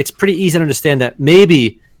game, it's pretty easy to understand that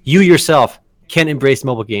maybe you yourself can embrace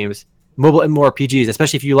mobile games, mobile MMORPGs,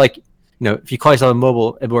 especially if you like, if you call yourself a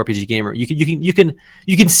mobile MMORPG gamer, you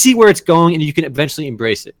can see where it's going and you can eventually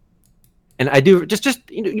embrace it. And I do just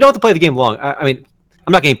you don't have to play the game long. I mean,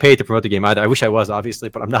 I'm not getting paid to promote the game either. I wish I was, obviously,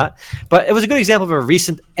 but I'm not. But it was a good example of a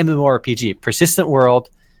recent MMORPG, persistent world,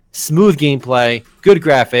 smooth gameplay, good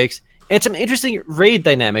graphics, and some interesting raid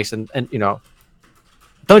dynamics and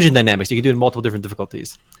dungeon dynamics you can do in multiple different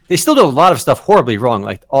difficulties. They still do a lot of stuff horribly wrong,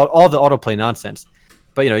 like all the autoplay nonsense.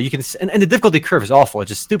 But you can, and the difficulty curve is awful. It's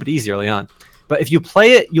just stupid easy early on. But if you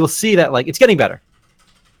play it, you'll see that like it's getting better.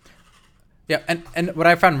 Yeah, and what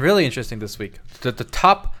I found really interesting this week, the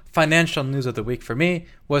top financial news of the week for me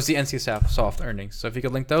was the NC Soft earnings. So if you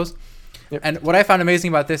could link those. Yep. And what I found amazing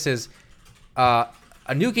about this is a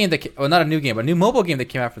new game not a new game, but a new mobile game that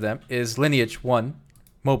came out for them is Lineage 1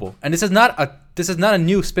 mobile. And this is not a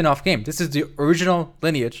new spin-off game. This is the original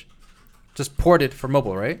Lineage, just ported for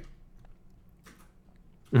mobile, right?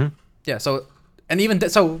 Mm-hmm. Yeah. So, and even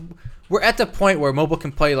so, we're at the point where mobile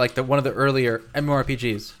can play like one of the earlier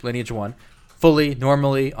MMORPGs, Lineage 1, fully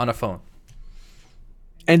normally on a phone.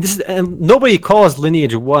 And nobody calls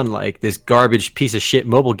Lineage 1 like this garbage piece of shit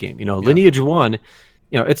mobile game. Lineage 1,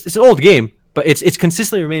 it's an old game. But it's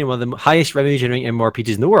consistently remaining one of the highest revenue generating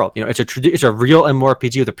MMORPGs in the world. It's a real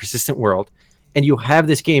MMORPG with a persistent world, and you have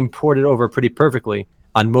this game ported over pretty perfectly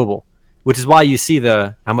on mobile, which is why you see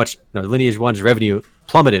how much Lineage 1's revenue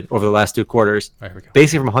plummeted over the last 2 quarters,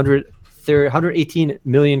 basically from 118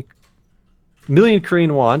 million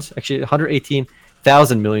Korean wons, actually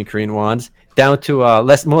 118,000 million Korean wons, down to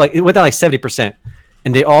more like it went down like 70%,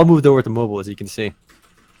 and they all moved over to mobile, as you can see.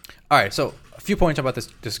 All right, so a few points about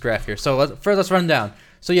this graph here. So let's run down.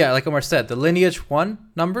 So yeah, like Omar said, the Lineage 1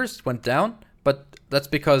 numbers went down, but that's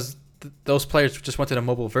because those players just wanted a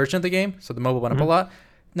mobile version of the game, so the mobile went up a lot.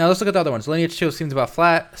 Now let's look at the other ones. Lineage 2 seems about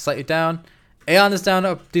flat, slightly down. Aeon is down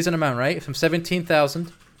a decent amount, right? From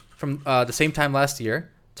 17,000 from the same time last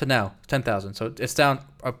year to now 10,000. So it's down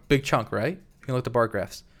a big chunk, right? You can look at the bar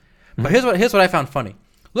graphs. But here's what I found funny.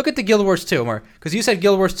 Look at the Guild Wars 2, Omar, because you said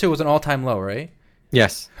Guild Wars 2 was an all-time low, right?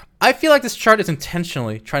 Yes. I feel like this chart is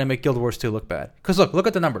intentionally trying to make Guild Wars 2 look bad. Because look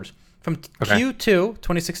at the numbers. From Q2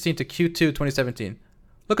 2016 to Q2 2017.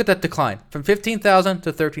 Look at that decline. From 15,000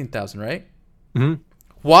 to 13,000, right? Mm-hmm.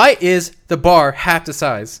 Why is the bar half the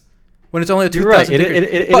size when it's only a 2,000? You're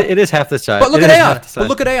right. It is half the size. But look at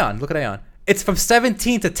Aeon. Look at Aeon. It's from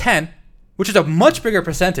 17 to 10, which is a much bigger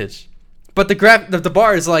percentage. But the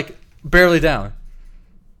bar is like barely down.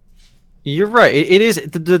 You're right. It is.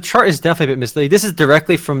 The chart is definitely a bit misleading. This is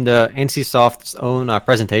directly from the NCSoft's own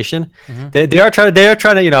presentation. Mm-hmm. They are trying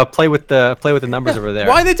to play with the numbers over there.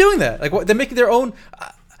 Why are they doing that? Like they're making their own.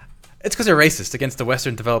 It's because they're racist against the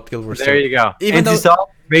Western developed Guild Wars 2. There you go. Even though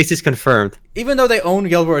racist confirmed. Even though they own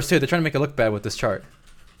Guild Wars 2, they're trying to make it look bad with this chart.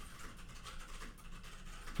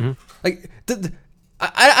 Mhm. Like,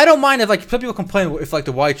 I don't mind if like some people complain if like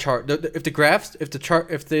the Y chart, if the graphs, if the chart,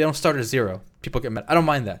 if they don't start at 0, people get mad. I don't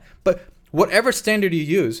mind that. But whatever standard you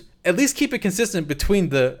use, at least keep it consistent between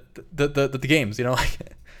the games. You know, like.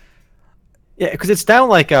 Yeah, because it's down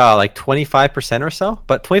like 25% or so,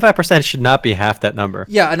 but 25% should not be half that number.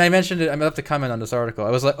 Yeah, and I mentioned it. I left a comment on this article.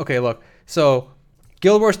 I was like, okay, look, so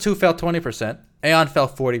Guild Wars 2 fell 20%, Aeon fell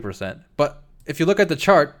 40%, but if you look at the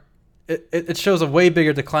chart, it shows a way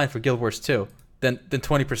bigger decline for Guild Wars 2 than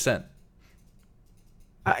 20%.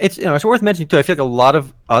 It's worth mentioning too. I feel like a lot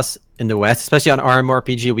of us in the West, especially on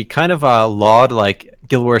RMRPG, we kind of laud like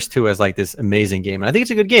Guild Wars 2 as like this amazing game, and I think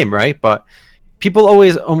it's a good game, right? But people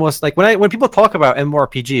always almost like when people talk about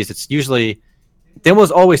MMORPGs, it's usually they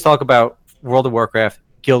almost always talk about World of Warcraft,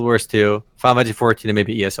 Guild Wars 2, Final Fantasy 14, and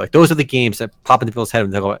maybe ESO. Like those are the games that pop into people's head when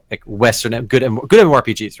they go like Western good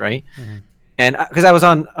MMORPGs, right? Mm-hmm. And because I was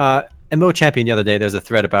on MMO Champion the other day, there's a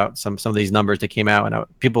thread about some of these numbers that came out, and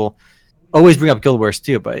people always bring up Guild Wars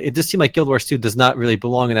 2, but it just seemed like Guild Wars 2 does not really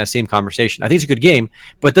belong in that same conversation. I think it's a good game,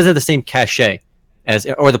 but it doesn't have the same cachet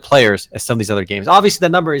or the players as some of these other games. Obviously,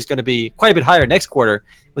 that number is going to be quite a bit higher next quarter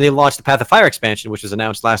when they launch the Path of Fire expansion, which was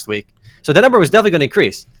announced last week. So that number was definitely going to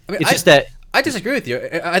increase. I mean, it's just that I disagree with you.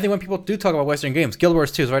 I think when people do talk about Western games, Guild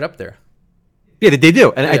Wars 2 is right up there. Yeah, they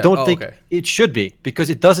do, and yeah. I don't think it should be because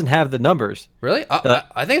it doesn't have the numbers. Really?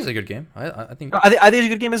 I think it's a good game. I think it's a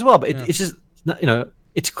good game as well, but it's just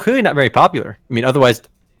it's clearly not very popular. I mean, otherwise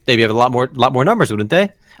they'd have a lot more numbers, wouldn't they?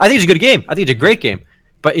 I think it's a good game. I think it's a great game,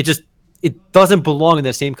 but it doesn't belong in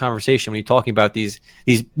the same conversation when you're talking about these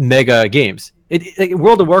mega games. Like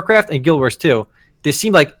World of Warcraft and Guild Wars 2, they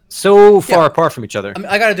seem like so far apart from each other. I mean,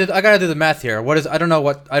 I gotta do the math here. What is I don't know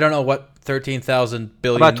what 13,000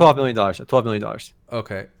 billion. About $12 million. $12 million.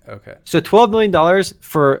 Okay. So $12 million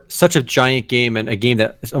for such a giant game and a game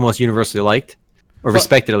that is almost universally liked or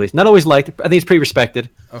respected, at least. Not always liked. I think it's pretty respected.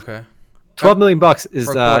 Okay. $12 million is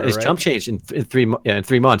right? chump change in 3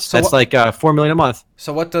 months. So that's like $4 million a month.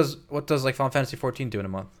 So what does like Final Fantasy 14 do in a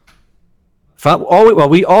month?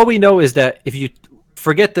 All we know is that if you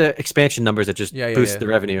forget the expansion numbers that just boost the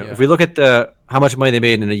revenue, if we look at how much money they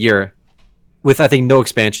made in a year, with I think no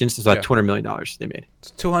expansions, it's about $200 million they made.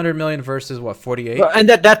 It's 200 million versus what 48? Well, and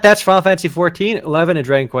that's Final Fantasy 14, 11, and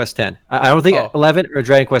Dragon Quest 10. I don't think 11 or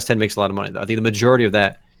Dragon Quest 10 makes a lot of money though. I think the majority of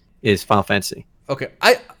that is Final Fantasy. Okay,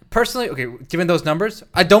 I personally, given those numbers,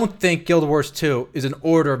 I don't think Guild Wars 2 is an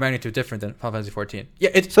order of magnitude different than Final Fantasy 14.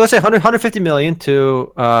 Yeah, so let's say 150 million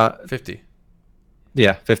to 50.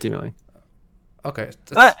 Yeah, 50 million. Okay,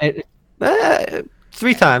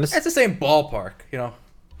 3 times. It's the same ballpark,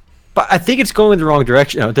 But I think it's going in the wrong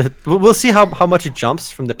direction. We'll see how much it jumps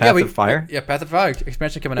from the Path of Fire. Yeah, Path of Fire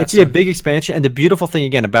expansion coming out. It's a big expansion, and the beautiful thing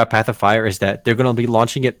again about Path of Fire is that they're going to be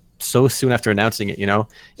launching it so soon after announcing it.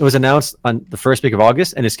 It was announced on the first week of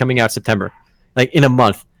August, and it's coming out September, like in a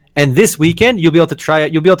month. And this weekend, you'll be able to try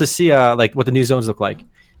it. You'll be able to see like what the new zones look like.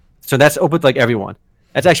 So that's open to like everyone.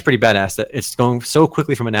 That's actually pretty badass. That it's going so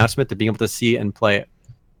quickly from announcement to being able to see and play it.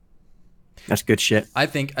 That's good shit. I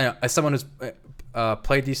think as someone who's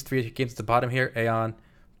played these 3 games at the bottom here, Aeon,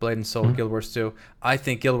 Blade and Soul, Guild Wars 2, I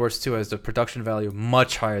think Guild Wars 2 has the production value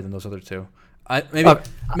much higher than those other 2. I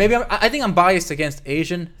think I'm biased against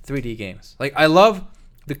Asian 3D games. Like I love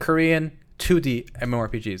the Korean 2D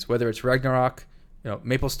MMORPGs, whether it's Ragnarok,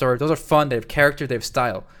 MapleStory. Those are fun. They have character. They have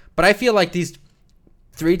style. But I feel like these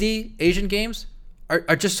 3D Asian games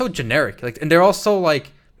are just so generic. Like, and they're also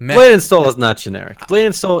like. Blade and Soul is not generic. Blade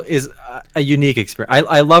and Soul is a unique experience.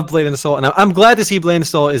 I love Blade and Soul, and I'm glad to see Blade and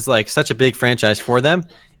Soul is like such a big franchise for them,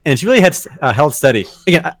 and it's really held steady.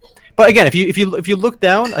 But again, if you look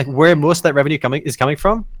down, like where most of that revenue is coming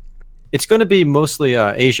from, it's going to be mostly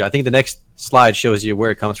Asia. I think the next slide shows you where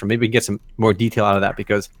it comes from. Maybe we can get some more detail out of that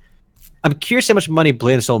because I'm curious how much money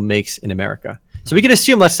Blade and Soul makes in America. So we can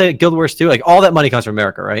assume, let's say Guild Wars 2, like all that money comes from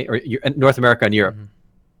America, right, or North America and Europe. Mm-hmm.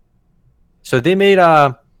 So they made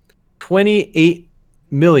 28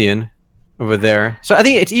 million over there. So I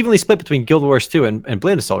think it's evenly split between Guild Wars 2 and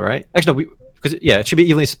Blade and Soul, right? Actually, no, it should be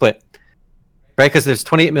evenly split, right? Because there's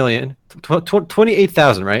 28 million,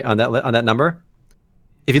 28,000, right, on that number.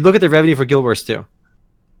 If you look at the revenue for Guild Wars 2,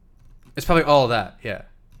 it's probably all of that, yeah.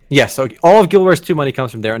 Yeah, so all of Guild Wars 2 money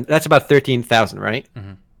comes from there, and that's about 13,000, right?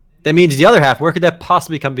 Mm-hmm. That means the other half, where could that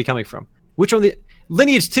possibly be coming from? Which one?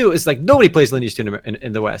 Lineage 2 is like nobody plays Lineage 2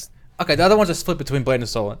 in the West. Okay, the other one's a split between Blade and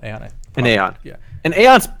Soul and Aeon. And Aeon. Yeah. And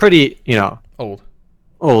Aeon's pretty, old.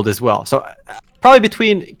 old as well. So probably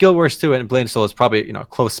between Guild Wars 2 and Blade and Soul is probably a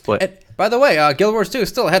close split. And by the way, Guild Wars 2 is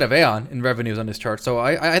still ahead of Aeon in revenues on this chart, so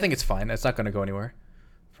I think it's fine. It's not going to go anywhere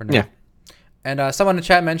for now. Yeah. And someone in the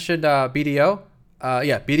chat mentioned BDO.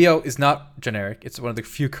 Yeah, BDO is not generic. It's one of the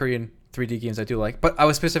few Korean 3D games I do like. But I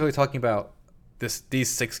was specifically talking about these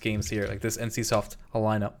 6 games here, like this NCSoft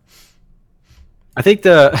lineup. I think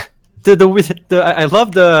the I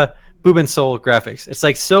love the Boob and Soul graphics. It's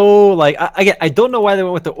like so like I don't know why they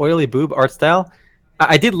went with the oily boob art style.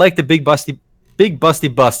 I did like the big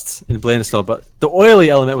busty busts in Blade and Soul, but the oily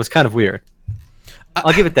element was kind of weird.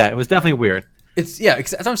 I'll give it that. It was definitely weird. That's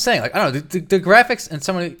what I'm saying. Like I don't know, the graphics in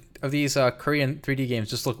some of these Korean 3D games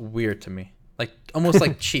just look weird to me. Like almost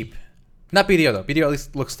like cheap. Not BDO though. BDO at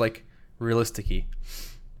least looks like realistic-y.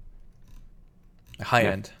 High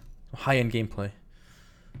end gameplay.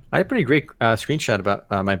 I had a pretty great screenshot about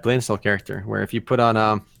my Blade and Soul character, where if you put on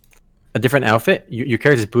a different outfit, your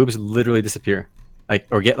character's boobs literally disappear,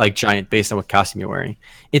 or get like giant based on what costume you're wearing.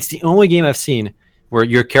 It's the only game I've seen where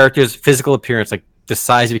your character's physical appearance, like the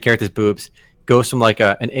size of your character's boobs, goes from like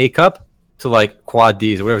an A cup to like quad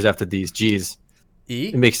D's or whatever's after D's, G's. E.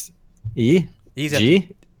 It makes E. E's G.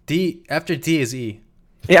 D after D is E.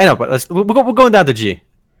 Yeah, I know, but we're going down to G.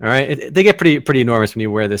 All right, they get pretty enormous when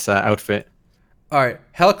you wear this outfit. All right,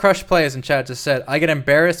 Hell Crush Players in chat just said, I get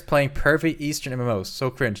embarrassed playing pervy Eastern MMOs. So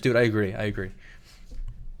cringe. Dude, I agree.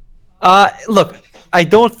 Look, I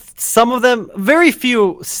don't. Some of them, very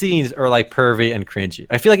few scenes are like pervy and cringy.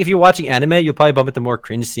 I feel like if you're watching anime, you'll probably bump into more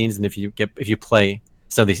cringe scenes than if you play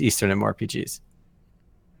some of these Eastern MMORPGs.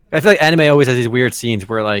 I feel like anime always has these weird scenes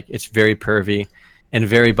where like it's very pervy and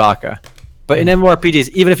very baka. But in MMORPGs,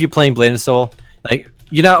 even if you're playing Blade and Soul, like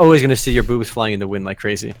you're not always gonna see your boobs flying in the wind like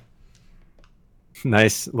crazy.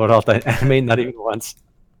 Nice, Lord Alta anime, not even once.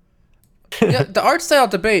 Yeah, the art style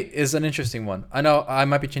debate is an interesting one. I know I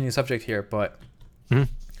might be changing the subject here, but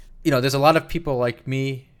there's a lot of people like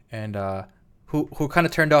me and who kind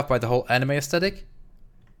of turned off by the whole anime aesthetic.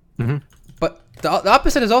 But the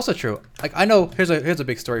opposite is also true. Like I know, here's a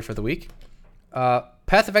big story for the week.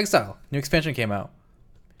 Path of Exile, new expansion came out.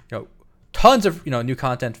 Tons of new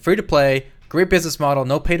content, free to play, great business model,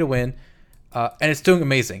 no pay to win, and it's doing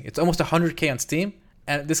amazing. It's almost 100K on Steam,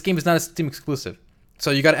 and this game is not a Steam exclusive.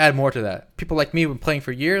 So you got to add more to that. People like me, have been playing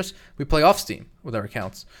for years. We play off Steam with our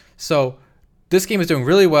accounts. So this game is doing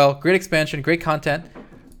really well. Great expansion, great content.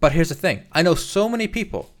 But here's the thing. I know so many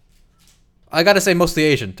people. I got to say mostly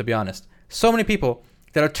Asian, to be honest. So many people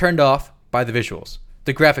that are turned off by the visuals,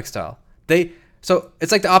 the graphic style. So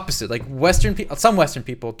it's like the opposite. Like some Western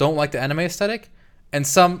people don't like the anime aesthetic, and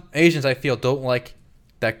some Asians I feel don't like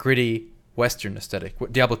that gritty Western aesthetic,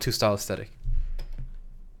 Diablo 2 style aesthetic.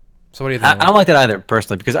 So what do you think? I don't like that either,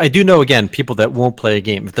 personally, because I do know, again, people that won't play a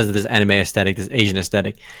game because of this anime aesthetic, this Asian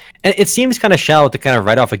aesthetic. And it seems kind of shallow to kind of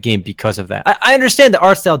write off a game because of that. I understand the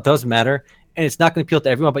art style does matter, and it's not going to appeal to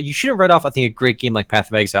everyone, but you shouldn't write off, I think, a great game like Path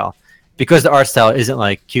of Exile because the art style isn't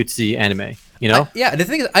like cutesy anime, Yeah, the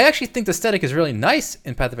thing is, I actually think the aesthetic is really nice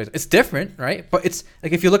in Path of Exile. It's different, right? But it's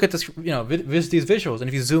like if you look at this, these visuals, and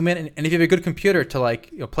if you zoom in, and if you have a good computer to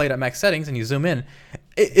like play it at max settings, and you zoom in,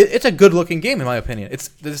 it's a good looking game in my opinion.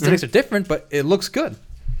 The aesthetics are different, but it looks good.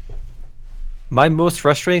 My most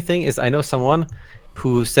frustrating thing is I know someone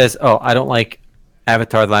who says, "Oh, I don't like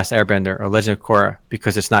Avatar: The Last Airbender or Legend of Korra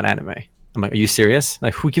because it's not anime." I'm like, "Are you serious?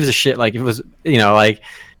 Like, who gives a shit? Like, if it was, like."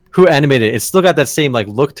 Who animated it? It's still got that same like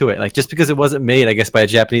look to it. Like just because it wasn't made, I guess, by a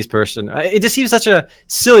Japanese person, it just seems such a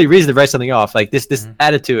silly reason to write something off. Like this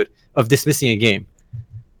attitude of dismissing a game.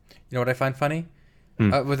 You know what I find funny?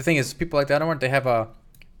 Well, the thing is, people like that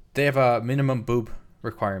they have a minimum boob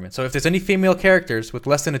requirement. So if there's any female characters with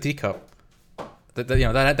less than a D cup,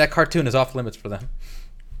 that cartoon is off limits for them.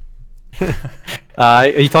 Are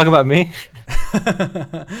you talking about me?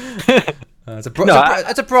 It's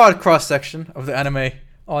a broad cross section of the anime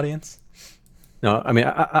audience. No, I mean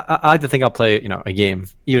I like to think I'll play a game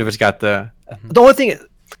even if it's got the only thing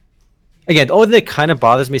that kind of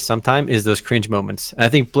bothers me sometimes is those cringe moments. And I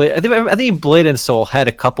think Blade and Soul had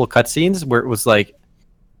a couple cutscenes where it was like,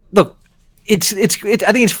 look, I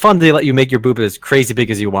think it's fun to let you make your boob as crazy big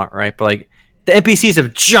as you want, right? But like the NPCs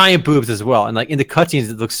have giant boobs as well, and like in the cutscenes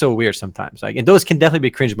it looks so weird sometimes. Like and those can definitely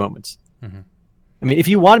be cringe moments. I mean, if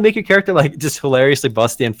you want to make your character like just hilariously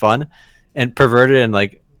busty and fun and perverted and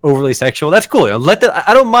like overly sexual, that's cool.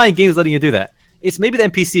 I don't mind games letting you do that. It's maybe the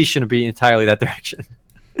NPCs shouldn't be entirely that direction.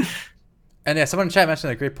 And yeah, someone in chat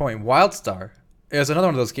mentioned a great point. WildStar is another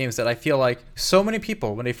one of those games that I feel like so many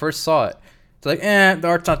people, when they first saw it, they're like, the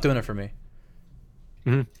art's not doing it for me.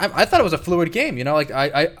 I thought it was a fluid game, like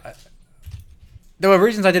there were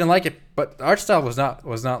reasons I didn't like it, but the art style was not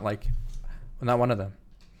not one of them.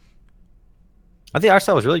 I think art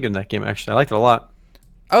style was really good in that game. Actually, I liked it a lot.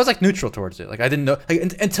 I was like neutral towards it. Like I didn't know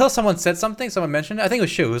until someone said something. Someone mentioned it. I think it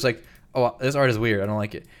was Shu. Who was like, "Oh, this art is weird. I don't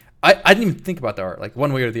like it." I didn't even think about the art like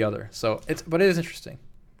one way or the other. So but it is interesting.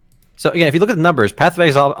 So again, if you look at the numbers, Path of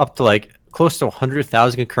Exile up to like close to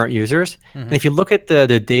 100,000 concurrent users, and if you look at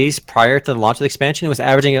the days prior to the launch of the expansion, it was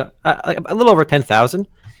averaging a little over 10,000.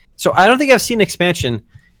 So I don't think I've seen an expansion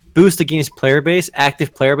boost the game's player base,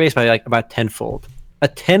 active player base, by like about tenfold. A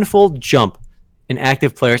tenfold jump in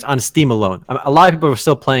active players on Steam alone. A lot of people are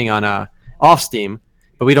still playing on off Steam,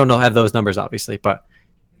 but we don't have those numbers obviously. But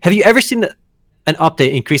have you ever seen an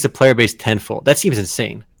update increase the player base tenfold? That seems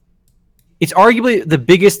insane. It's arguably the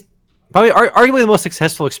biggest, probably arguably the most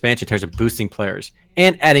successful expansion in terms of boosting players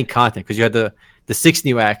and adding content, because you had the 6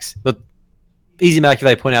 new acts. The Easy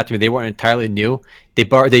Macula pointed out to me they weren't entirely new.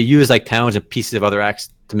 They used like towns and pieces of other acts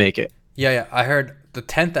to make it. Yeah. I heard the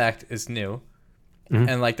 10th act is new,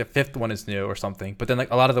 and like the 5th one is new or something. But then like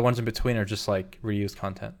a lot of the ones in between are just like reused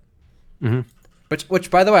content. Which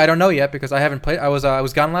by the way I don't know yet because I haven't played. I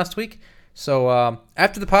was gone last week, so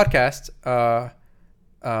after the podcast,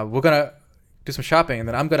 we're gonna do some shopping, and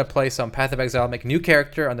then I'm gonna play some Path of Exile, make a new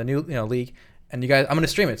character on the new league, and you guys, I'm gonna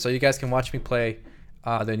stream it so you guys can watch me play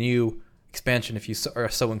the new expansion if you are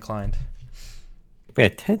so inclined. Yeah,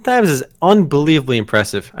 10 times is unbelievably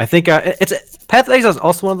impressive. I think Path of Exile is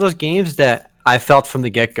also one of those games that I felt from the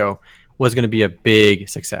get-go was going to be a big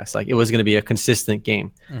success. Like it was going to be a consistent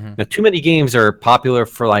game. Now, too many games are popular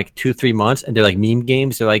for like 2-3 months, and they're like meme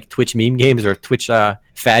games. They're like Twitch meme games or Twitch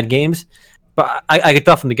fad games. But I could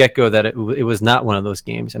tell from the get-go that it was not one of those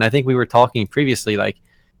games. And I think we were talking previously, like,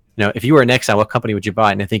 if you were an Exile, what company would you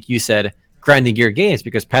buy? And I think you said Grinding Gear Games,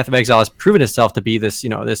 because Path of Exile has proven itself to be this,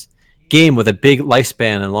 this game with a big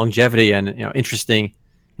lifespan and longevity and interesting.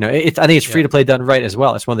 I think it's free to play done right as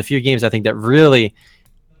well. It's one of the few games I think that really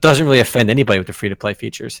doesn't really offend anybody with the free to play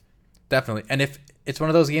features. Definitely. And if it's one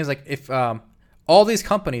of those games, like if all these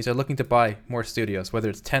companies are looking to buy more studios, whether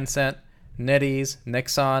it's Tencent, NetEase,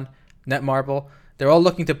 Nexon, Netmarble, they're all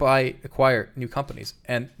looking to acquire new companies.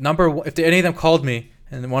 And if any of them called me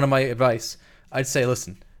and one of my advice, I'd say,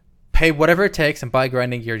 listen, pay whatever it takes and buy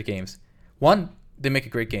Grinding Gear Games. One, they make a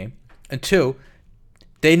great game, and two,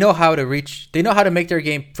 they know how to make their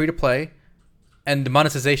game free to play, and the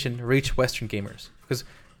monetization reach Western gamers. Because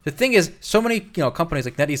the thing is, so many companies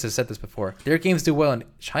like NetEase has said this before. Their games do well in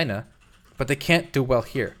China, but they can't do well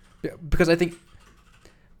here because I think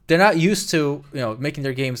they're not used to making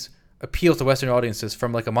their games appeal to Western audiences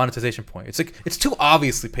from like a monetization point. It's like it's too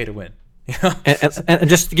obviously pay to win. And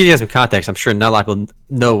just to give you guys some context, I'm sure not a lot of people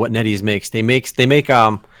know what NetEase makes. They make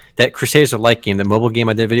that Crusaders of Light game, the mobile game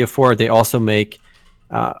I did a video for. They also make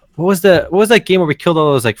what was that game where we killed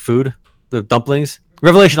all those like food, the dumplings?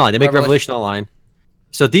 Revelation Online. They make Revelation Online.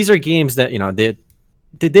 So these are games that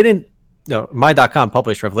they didn't. My.com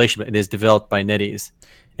published Revelation, but it is developed by NetEase,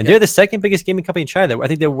 and they're the second biggest gaming company in China. I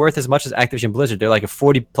think they're worth as much as Activision Blizzard. They're like a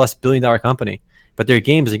 $40+ billion company, but their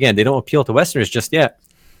games, again, they don't appeal to Westerners just yet.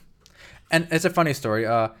 And it's a funny story.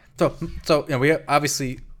 So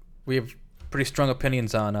we have pretty strong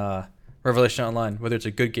opinions on Revelation Online, whether it's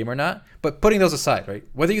a good game or not. But putting those aside, right?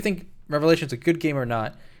 Whether you think Revelation's a good game or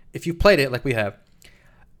not, if you played it like we have,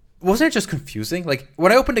 wasn't it just confusing? Like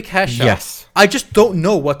when I opened a cash shop, yes, I just don't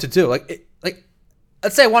know what to do. Like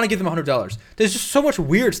let's say I want to give them $100. There's just so much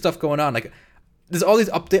weird stuff going on. Like there's all these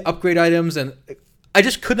upgrade items, and I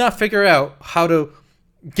just could not figure out how to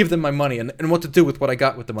give them my money and what to do with what I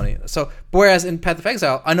got with the money. So whereas in Path of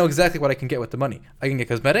Exile, I know exactly what I can get with the money. I can get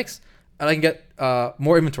cosmetics, and I can get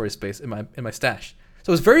more inventory space in my stash.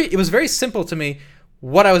 So it was very simple to me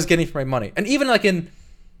what I was getting for my money. And even like in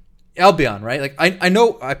Albion, right? Like I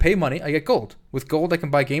know I pay money, I get gold. With gold, I can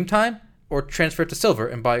buy game time or transfer it to silver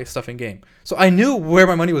and buy stuff in game. So I knew where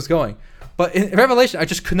my money was going. But in Revelation, I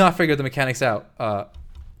just could not figure the mechanics out.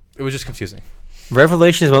 It was just confusing.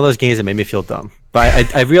 Revelation is one of those games that made me feel dumb.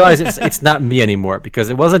 But I realized it's not me anymore, because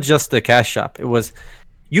it wasn't just the cash shop. It was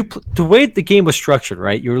the way the game was structured,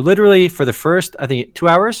 right? You're literally, for the first, I think, 2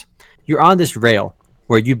 hours, you're on this rail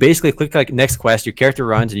where you basically click like next quest, your character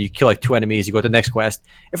runs, and you kill like 2 enemies, you go to the next quest.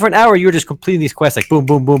 And for an hour, you're just completing these quests like boom,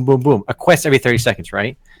 boom, boom, boom, boom. A quest every 30 seconds,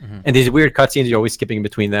 right? Mm-hmm. And these weird cutscenes, you're always skipping in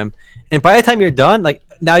between them. And by the time you're done, like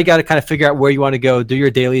now you got to kind of figure out where you want to go, do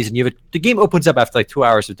your dailies, and the game opens up after like 2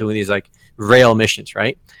 hours of doing these like rail missions,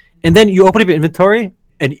 right? And then you open up your inventory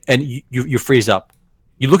and you freeze up.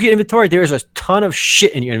 You look at your inventory, there's a ton of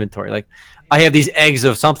shit in your inventory. Like I have these eggs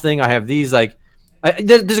of something, I have these like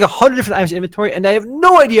there's like 100 different items in inventory, and I have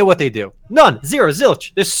no idea what they do. None. Zero.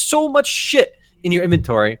 Zilch. There's so much shit in your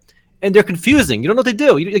inventory, and they're confusing. You don't know what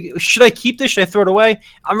to do. Should I keep this? Should I throw it away?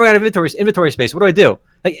 I'm running out of inventory space. What do?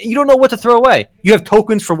 Like, you don't know what to throw away. You have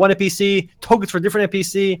tokens for one NPC, tokens for a different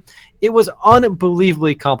NPC. It was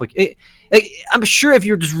unbelievably complicated. I'm sure if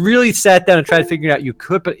you just really sat down and tried to figure it out, you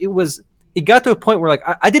could, but it got to a point where like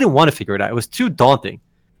I didn't want to figure it out. It was too daunting.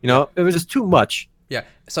 You know, it was just too much. Yeah.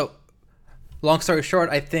 So, long story short,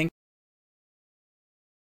 I think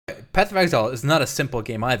Path of Exile is not a simple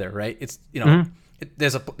game either, right? It's, you know,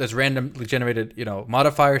 there's randomly generated, you know,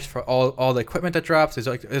 modifiers for all the equipment that drops.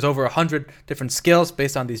 There's over 100 different skills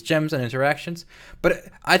based on these gems and interactions. But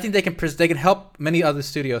I think they can help many other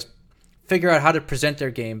studios figure out how to present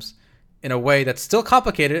their games in a way that's still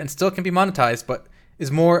complicated and still can be monetized, but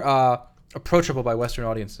is more approachable by Western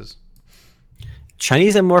audiences.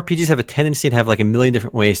 Chinese MMORPGs have a tendency to have like a million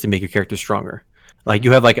different ways to make your character stronger. Like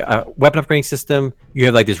you have like a weapon upgrading system, you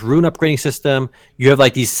have like this rune upgrading system, you have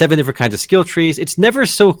like these 7 different kinds of skill trees. It's never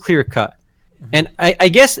so clear cut. And I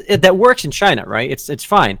guess that works in China, right? It's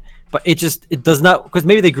fine, but it does not, because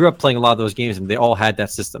maybe they grew up playing a lot of those games and they all had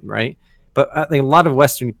that system, right? But I think a lot of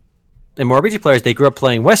Western MMORPG players, they grew up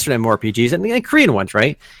playing Western MMORPGs and Korean ones,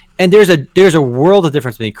 right? And there's a world of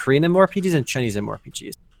difference between Korean MMORPGs and Chinese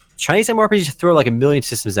MMORPGs. Chinese MMORPGs throw like a million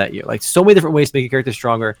systems at you, like so many different ways to make your character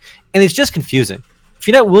stronger, and it's just confusing. If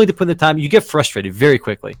you're not willing to put in the time, you get frustrated very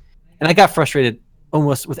quickly. And I got frustrated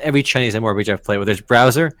almost with every Chinese MMORPG I've played, whether it's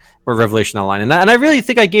Browser or Revelation Online. And I really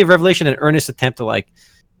think I gave Revelation an earnest attempt to like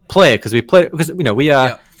play it because we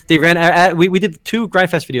they ran we did 2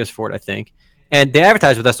 Grindfest videos for it, I think, and they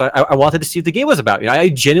advertised with us. So I wanted to see what the game was about. You know, I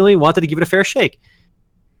genuinely wanted to give it a fair shake.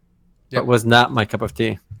 But it was not my cup of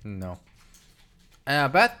tea. No.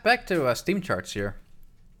 Back to Steam charts here.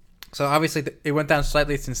 So obviously it went down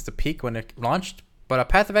slightly since the peak when it launched, but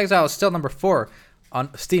Path of Exile is still number 4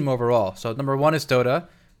 on Steam overall. So number 1 is Dota,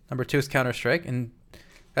 number 2 is Counter-Strike, and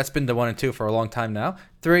that's been the 1 and 2 for a long time now.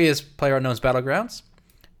 3 is PlayerUnknown's Battlegrounds,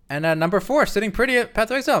 and number 4 sitting pretty at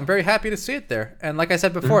Path of Exile. I'm very happy to see it there. And like I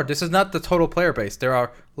said before, this is not the total player base. There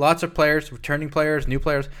are lots of players, returning players, new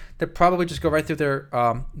players that probably just go right through their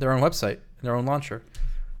own website, their own launcher.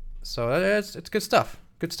 So it's good stuff.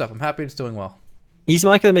 Good stuff. I'm happy it's doing well. Easy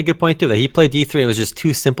Molecular made a good point too, that he played D3, it was just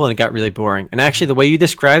too simple and it got really boring. And actually the way you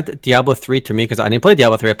described Diablo 3 to me, because I didn't play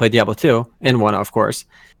Diablo 3, I played Diablo 2 and 1, of course.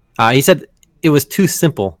 He said it was too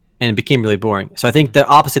simple and it became really boring. So I think the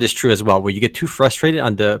opposite is true as well, where you get too frustrated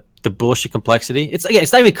on the bullshit complexity. It's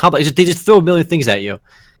not even complex. They just throw a million things at you.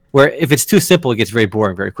 Where if it's too simple, it gets very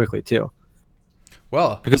boring very quickly too.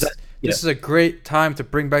 Well, because this is a great time to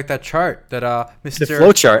bring back that chart that the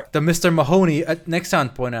flow chart, the Mr. Mahoney at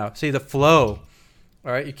Nexon point out. See the flow.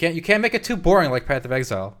 All right, you can't make it too boring like Path of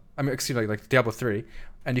Exile. I mean, excuse me, like Diablo 3,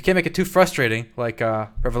 and you can't make it too frustrating like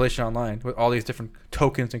Revelation Online with all these different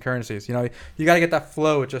tokens and currencies. You know, you got to get that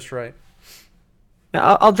flow just right.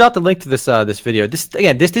 Now, I'll drop the link to this video.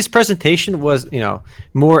 This presentation was, you know,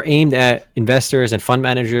 more aimed at investors and fund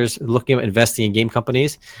managers looking at investing in game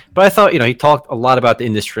companies. But I thought, you know, he talked a lot about the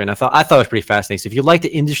industry, and I thought it was pretty fascinating. So if you like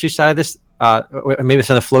the industry side of this, maybe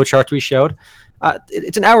some of the flow charts we showed,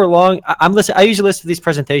 it's an hour long. I usually listen to these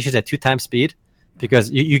presentations at 2 times speed because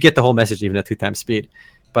you get the whole message even at 2 times speed.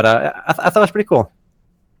 But I thought it was pretty cool.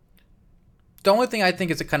 The only thing I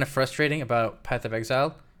think is kind of frustrating about Path of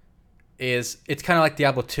Exile is it's kind of like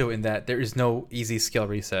Diablo 2 in that there is no easy skill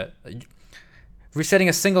reset. Resetting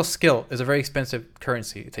a single skill is a very expensive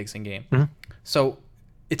currency it takes in game. Mm-hmm. So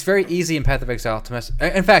it's very easy in Path of Exile to mess.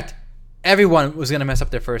 In fact, everyone was going to mess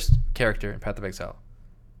up their first character in Path of Exile.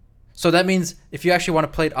 So that means if you actually want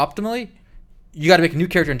to play it optimally, you got to make a new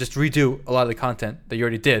character and just redo a lot of the content that you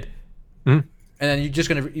already did. Mm-hmm. And then you're just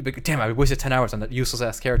going to be like, damn, I wasted 10 hours on that useless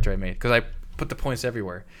ass character I made because I put the points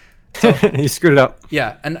everywhere. So, you screwed it up.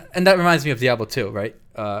 Yeah, and that reminds me of Diablo 2, right?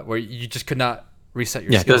 Where you just could not reset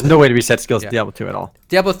your skills. Yeah, there's no way to reset skills in Diablo 2 at all.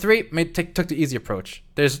 Diablo 3 took the easy approach.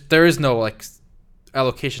 There is no like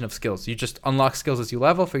allocation of skills. You just unlock skills as you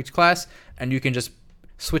level for each class, and you can just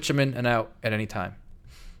switch them in and out at any time.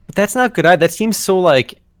 But that's not good. That seems so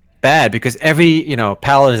like bad because every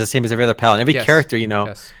paladin is the same as every other paladin. Every character is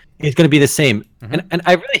going to be the same. Mm-hmm. And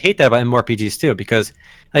I really hate that about MMORPGs too because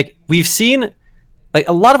like we've seen. Like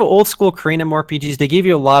a lot of old school Korean MMORPGs, they give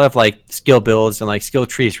you a lot of like skill builds and like skill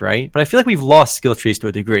trees, right? But I feel like we've lost skill trees to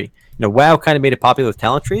a degree. WoW kind of made it popular with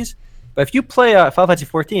talent trees, but if you play Final Fantasy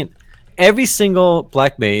 14, every single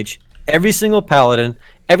black mage, every single paladin,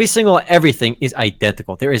 every single everything is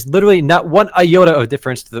identical. There is literally not one iota of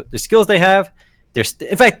difference to the skills they have.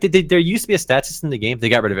 In fact, there used to be a stat system in the game. They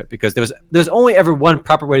got rid of it because there was only ever one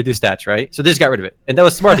proper way to do stats, right? So they just got rid of it, and that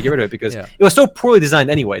was smart to get rid of it because it was so poorly designed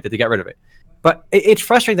anyway that they got rid of it. But it's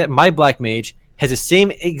frustrating that my black mage has the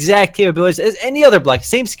same exact capabilities as any other black,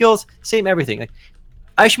 same skills, same everything. Like,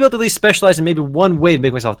 I should be able to at least specialize in maybe one way to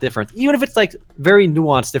make myself different, even if it's like very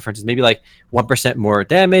nuanced differences. Maybe like 1% more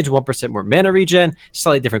damage, 1% more mana regen,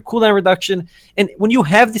 slightly different cooldown reduction. And when you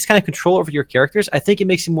have this kind of control over your characters, I think it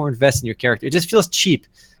makes you more invested in your character. It just feels cheap,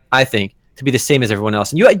 I think, to be the same as everyone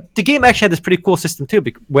else. And the game actually had this pretty cool system too.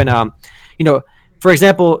 When for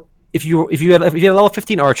example, if you had a level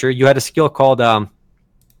 15 archer, you had a skill called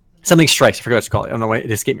something strikes. I forgot what it's called. I don't know why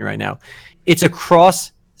it escaped me right now. It's a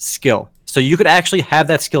cross skill. So you could actually have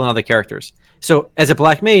that skill in other characters. So as a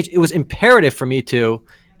black mage, it was imperative for me to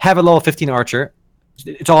have a level 15 archer.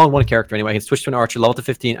 It's all in one character anyway. I can switch to an archer, level to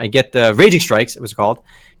 15. I get the Raging Strikes, it was called.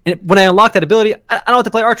 And when I unlock that ability, I don't have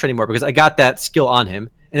to play archer anymore because I got that skill on him.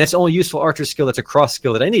 And that's the only useful archer skill that's a cross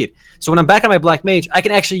skill that I need. So when I'm back on my black mage, I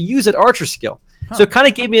can actually use that archer skill. Huh. So it kind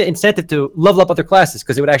of gave me an incentive to level up other classes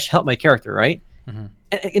because it would actually help my character, right? Mm-hmm.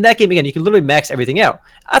 In that game, again, you can literally max everything out.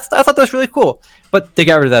 I thought that was really cool. But they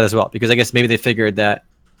got rid of that as well because I guess maybe they figured that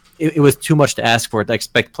it was too much to ask for to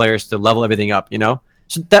expect players to level everything up, you know?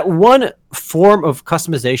 So that one form of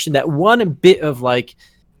customization, that one bit of like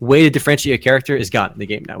way to differentiate a character is gone in the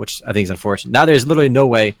game now, which I think is unfortunate. Now there's literally no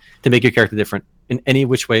way to make your character different in any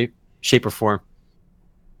which way, shape, or form.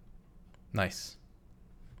 Nice.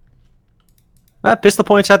 Pistol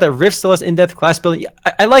points out that Rift still has in-depth class building.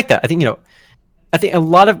 I like that. I think, I think a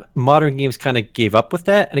lot of modern games kind of gave up with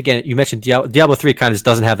that. And again, you mentioned Diablo 3 kind of just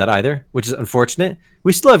doesn't have that either, which is unfortunate.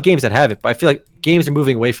 We still have games that have it, but I feel like games are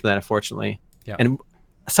moving away from that, unfortunately. Yeah. And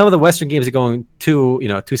some of the Western games are going too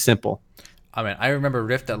simple. I mean, I remember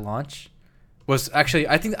Rift at launch was actually,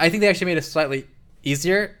 I think they actually made it slightly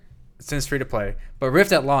easier since free to play. But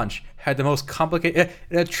Rift at launch had the most complicated,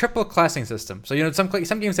 it had a triple classing system. So, some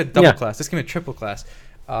games had double class. This game had triple class.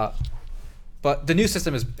 But the new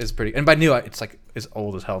system is pretty, and by new, it's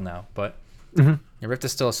old as hell now. But Rift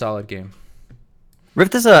is still a solid game.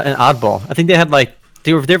 Rift is an oddball. I think they had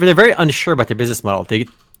they're very unsure about their business model.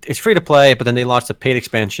 It's free to play, but then they launched a paid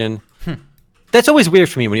expansion. That's always weird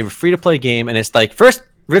for me when you have a free to play game, and it's like first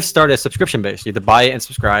Rift started as subscription based. You had to buy it and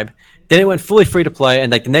subscribe. Then it went fully free to play,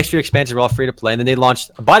 and like the next few expansions were all free to play. And then they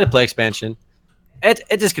launched a buy to play expansion. It's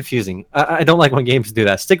just confusing. I don't like when games do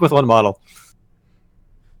that. Stick with one model.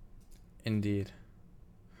 Indeed.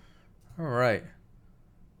 All right.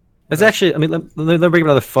 That's actually, let me bring up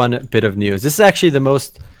another fun bit of news. This is actually the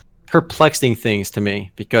most perplexing things to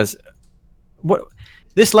me because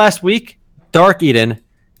this last week, Dark Eden,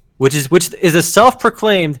 which is a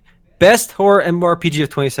self-proclaimed best horror MMORPG of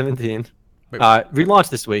 2017, relaunched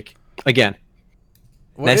this week again.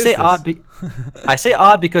 And I say odd. I say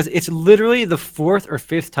odd because it's literally the 4th or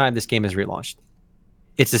 5th time this game has relaunched.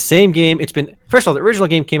 It's the same game. It's been, first of all, the original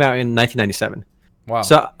game came out in 1997. Wow.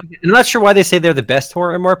 So I'm not sure why they say they're the best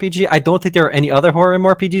horror MMORPG. I don't think there are any other horror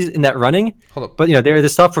MMORPGs in that running. Hold up. But they're the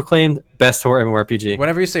self-proclaimed best horror MMORPG.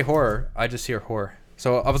 Whenever you say horror, I just hear horror.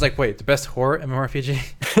 So I was like, wait, the best horror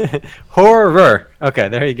MMORPG? Horror. Okay,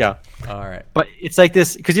 there you go. All right. But it's like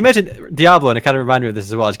this, because you mentioned Diablo, and it kind of reminded me of this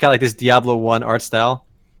as well. It's got like this Diablo 1 art style.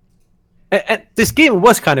 And this game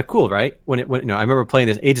was kind of cool, right? When I remember playing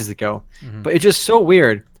this ages ago. Mm-hmm. But it's just so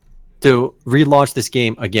weird to relaunch this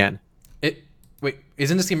game again. Wait,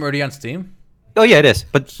 isn't this game already on Steam? Oh yeah, it is.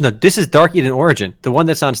 But no, this is Dark Eden Origin. The one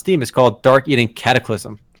that's on Steam is called Dark Eden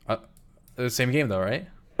Cataclysm. The same game though, right?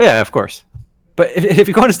 Yeah, of course. But if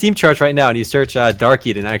you go on the Steam charts right now and you search Dark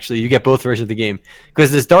Eden, actually, you get both versions of the game.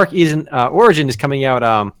 Because this Dark Eden Origin is coming out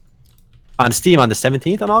on Steam on the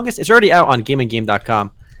 17th of August. It's already out on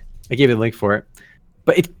GameandGame.com. I gave you the link for it.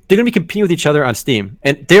 But they're going to be competing with each other on Steam.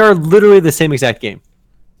 And they are literally the same exact game.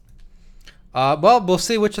 Well, we'll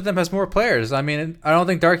see which of them has more players. I mean, I don't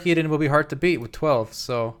think Dark Eden will be hard to beat with 12.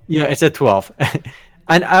 So yeah, it's at 12.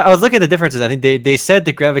 And I was looking at the differences. I think they said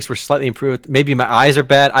the graphics were slightly improved. Maybe my eyes are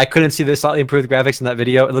bad. I couldn't see the slightly improved graphics in that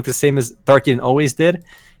video. It looked the same as Dark Eden always did.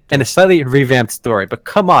 And a slightly revamped story. But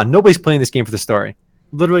come on, nobody's playing this game for the story.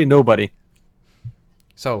 Literally nobody.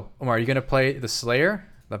 So, Omar, are you going to play the Slayer,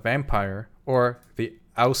 the Vampire, or the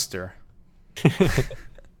Ouster?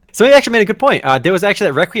 So he actually made a good point. There was actually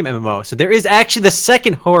that Requiem MMO. So there is actually the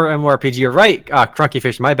second horror MMORPG. You're right, Crunky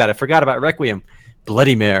Fish. My bad. I forgot about Requiem.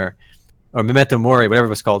 Bloody Mare. Or Memento Mori, whatever it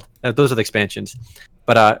was called. Those are the expansions.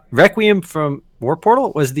 But Requiem from War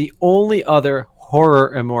Portal was the only other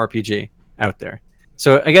horror MMORPG out there.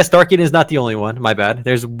 So I guess Dark Eden is not the only one. My bad.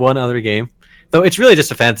 There's one other game. Though it's really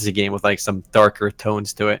just a fantasy game with like some darker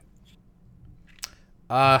tones to it.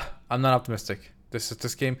 I'm not optimistic.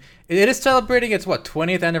 This game, it is celebrating its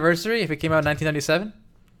 20th anniversary if it came out in 1997.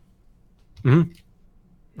 Mm-hmm.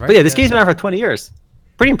 Right? But yeah, this game's been out for 20 years.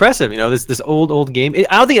 pretty impressive. You know, this old game.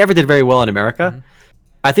 I don't think it ever did very well in America. Mm-hmm.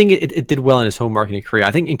 I think it did well in its home market in Korea.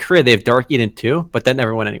 I think in Korea they have Dark Eden too, but that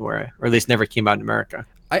never went anywhere, or at least never came out in America.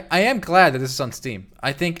 I am glad that this is on Steam.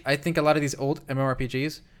 I think a lot of these old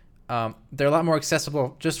MMORPGs, they're a lot more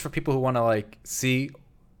accessible just for people who want to like see,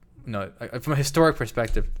 from a historic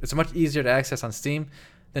perspective. It's much easier to access on Steam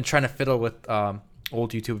than trying to fiddle with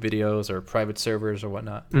old YouTube videos or private servers or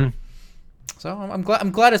whatnot. So I'm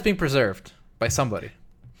glad it's being preserved by somebody.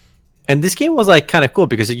 And this game was like kind of cool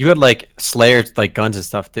because you had like slayers, like guns and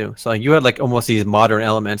stuff too. So like you had like almost these modern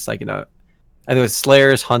elements, like I think it was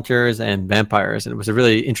slayers, hunters, and vampires, and it was a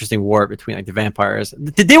really interesting war between like the vampires.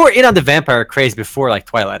 They were in on the vampire craze before like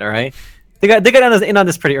Twilight, all right? They got in on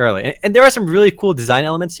this pretty early, and there are some really cool design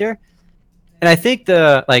elements here. And I think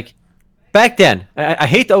back then, I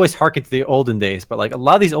hate to always harken to the olden days, but like a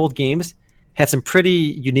lot of these old games had some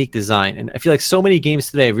pretty unique design, and I feel like so many games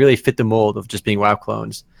today really fit the mold of just being WoW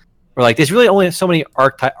clones. Or like there's really only so many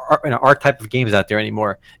archetype of games out there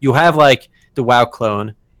anymore. You have like the WoW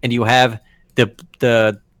clone, and you have the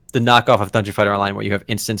knockoff of Dungeon Fighter Online, where you have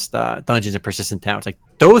instanced dungeons and persistent towns. Like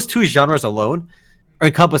those two genres alone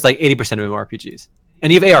encompass like 80% of MMORPGs.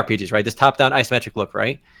 And you have ARPGs, right? This top-down isometric look,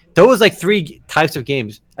 right? Those like three types of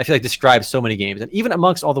games, I feel like describe so many games. And even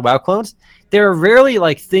amongst all the WoW clones, there are rarely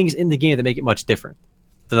like things in the game that make it much different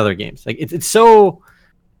than other games. Like it's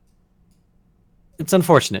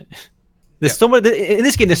unfortunate. There's so much in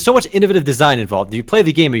this game. There's so much innovative design involved. If you play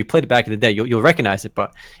the game or you played it back in the day, you'll recognize it.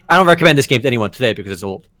 But I don't recommend this game to anyone today because it's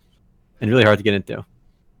old and really hard to get into.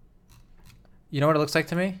 You know what it looks like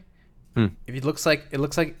to me? It looks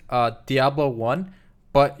like Diablo 1,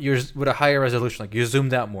 but you're with a higher resolution. Like you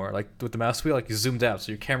zoomed out more, like with the mouse wheel, like you zoomed out,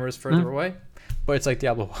 so your camera is further away. But it's like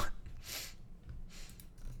Diablo 1.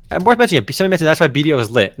 I'm worth mentioning it. Somebody mentioned that's why BDO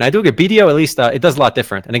is lit, and I do agree. BDO at least it does a lot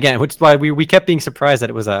different. And again, which is why we kept being surprised that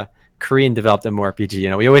it was a Korean developed MMORPG. You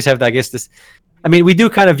know, we always have, I guess, this. I mean, we do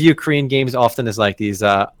kind of view Korean games often as like these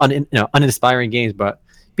uninspiring games, but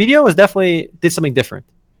BDO was definitely did something different,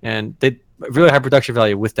 and they really high production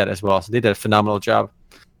value with that as well. So they did a phenomenal job,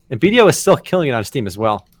 and BDO is still killing it on Steam as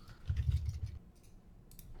well.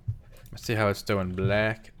 Let's see how it's doing.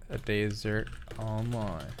 Black Desert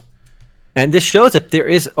Online. And this shows that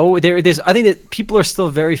there's I think that people are still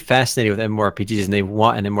very fascinated with MMORPGs and they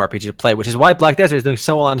want an MMORPG to play, which is why Black Desert is doing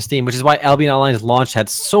so well on Steam, which is why Albion Online's launch had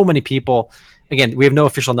so many people. Again, we have no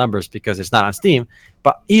official numbers because it's not on Steam,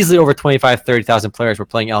 but easily over 30,000 players were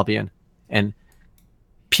playing Albion. And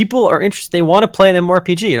people are interested. They want to play an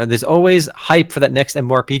MMORPG. You know, there's always hype for that next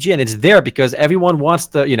MMORPG, and it's there because everyone wants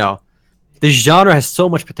the genre has so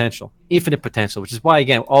much potential, infinite potential, which is why,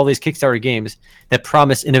 again, all these Kickstarter games that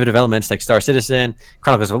promise innovative elements like Star Citizen,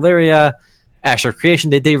 Chronicles of Valyria, Astral Creation,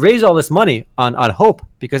 they raise all this money on hope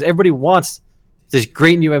because everybody wants this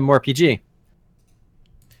great new MMORPG.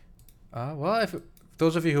 Well, if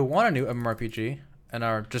those of you who want a new MMORPG and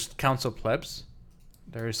are just console plebs,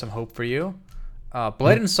 there is some hope for you.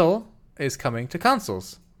 Blade and Soul is coming to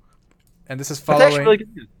consoles. And this is following. Really good.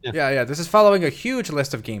 Yeah. This is following a huge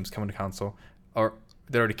list of games coming to console, or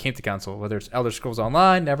that already came to console. Whether it's Elder Scrolls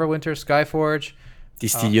Online, Neverwinter, Skyforge,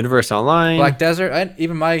 DC Universe Online, Black Desert, and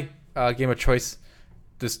even my game of choice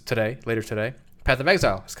later today, Path of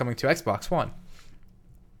Exile is coming to Xbox One,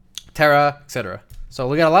 Terra, etc. So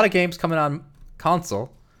we got a lot of games coming on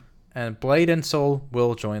console, and Blade and Soul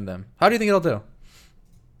will join them. How do you think it'll do?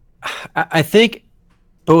 I think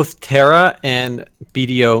both Terra and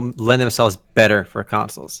BDO lend themselves better for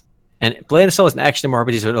consoles. And Blade and Soul is an action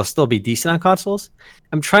MMORPG, so it'll still be decent on consoles.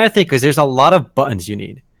 I'm trying to think because there's a lot of buttons you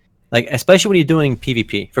need. Like, especially when you're doing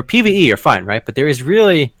PvP. For PvE, you're fine, right? But there is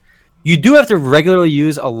really... You do have to regularly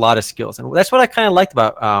use a lot of skills. And that's what I kind of liked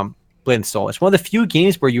about Blade and Soul. It's one of the few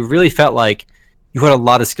games where you really felt like you had a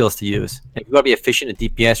lot of skills to use. And you got to be efficient in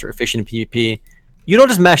DPS or efficient in PvP. You don't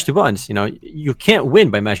just mash two buttons. You know, you can't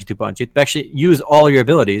win by mashing two buttons. You actually use all your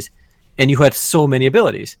abilities, and you had so many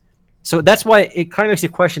abilities. So that's why it kind of makes you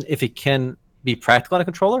question if it can be practical on a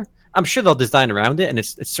controller. I'm sure they'll design around it, and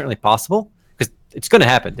it's certainly possible because it's going to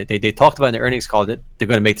happen. They talked about in their earnings call that they're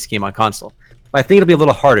going to make this game on console. But I think it'll be a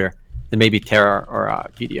little harder than maybe Terra or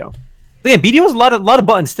BDO. But yeah, BDO has a lot of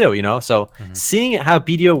buttons too. You know, so seeing how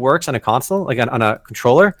BDO works on a console, like on a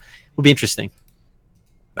controller, will be interesting.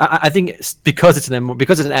 I think because it's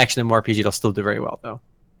an action MMORPG, it'll still do very well though.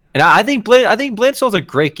 And I think Blade Soul is a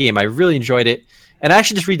great game. I really enjoyed it, and I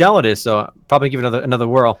actually just re-downloaded it, so I'll probably give it another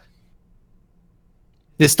whirl.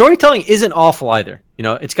 The storytelling isn't awful either. You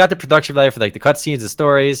know, it's got the production value for like the cutscenes, the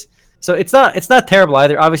stories. So it's not terrible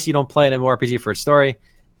either. Obviously, you don't play an MMORPG for its story,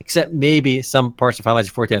 except maybe some parts of Final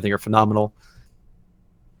Fantasy XIV I think are phenomenal.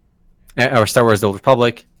 or Star Wars: The Old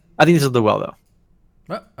Republic. I think this will do well though.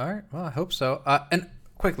 Well, all right. Well, I hope so. And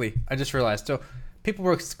quickly, I just realized. So, people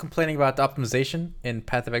were complaining about the optimization in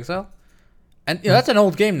Path of Exile, and that's an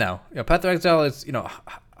old game now. Path of Exile is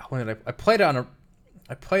when did I played it on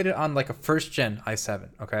I played it on like a first gen i7.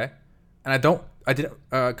 Okay, and I didn't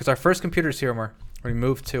because our first computers here when we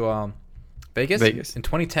moved to Vegas in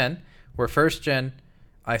 2010 were first gen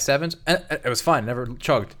i7s, and it was fine. Never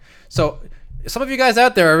chugged. So some of you guys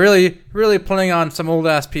out there are really playing on some old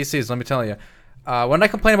ass PCs. Let me tell you. When I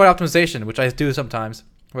complain about optimization, which I do sometimes,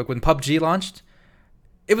 like when PUBG launched,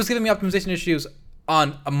 it was giving me optimization issues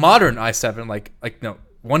on a modern i7, like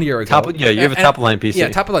 1 year ago. You have a top of line PC. Yeah,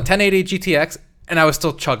 top of line 1080 GTX, and I was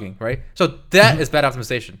still chugging, right? So that is bad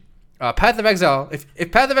optimization. Path of Exile,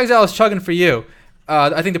 if Path of Exile is chugging for you,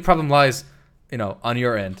 I think the problem lies, on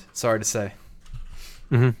your end. Sorry to say.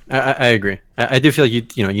 I agree. I do feel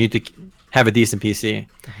like you need to have a decent PC,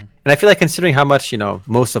 and I feel like considering how much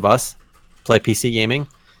most of us play PC gaming,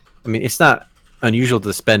 I mean, it's not unusual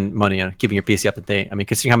to spend money on keeping your PC up to date. I mean,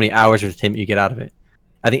 considering how many hours of entertainment you get out of it,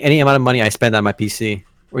 I think any amount of money I spend on my PC,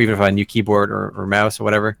 or even if I have a new keyboard or mouse or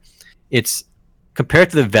whatever, it's compared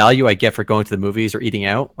to the value I get for going to the movies or eating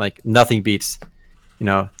out, like nothing beats,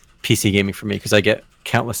 PC gaming for me because I get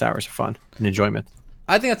countless hours of fun and enjoyment.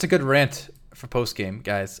 I think that's a good rant for post game,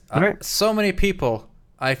 guys. Right. So many people,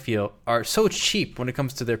 I feel, are so cheap when it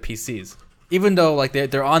comes to their PCs, even though like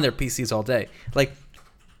they're on their PCs all day. Like,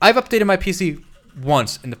 I've updated my PC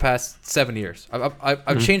once in the past 7 years.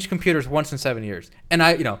 I've changed computers once in 7 years, and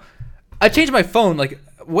I changed my phone like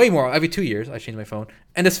way more every 2 years. I changed my phone,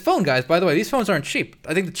 and this phone, guys. By the way, these phones aren't cheap.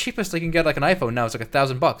 I think the cheapest you can get like an iPhone now is like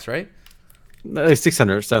 $1,000, right?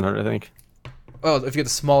 600, 700, I think. Oh, if you get the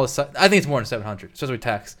smallest, I think it's more than 700. Especially with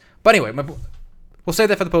tax. But anyway, we'll save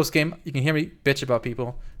that for the post game. You can hear me bitch about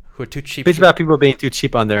people who are too cheap. Bitch about people being too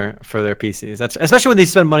cheap on their PCs. That's especially when they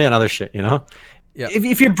spend money on other shit. Yeah.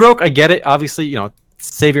 If you're broke, I get it. Obviously,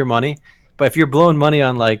 save your money. But if you're blowing money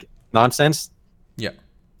on like nonsense,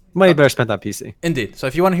 money better spent on PC. Indeed. So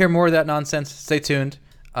if you want to hear more of that nonsense, stay tuned.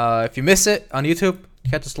 If you miss it on YouTube,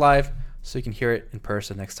 catch us live so you can hear it in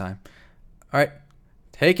person next time. All right.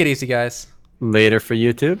 Take it easy, guys. Later for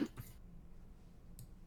YouTube.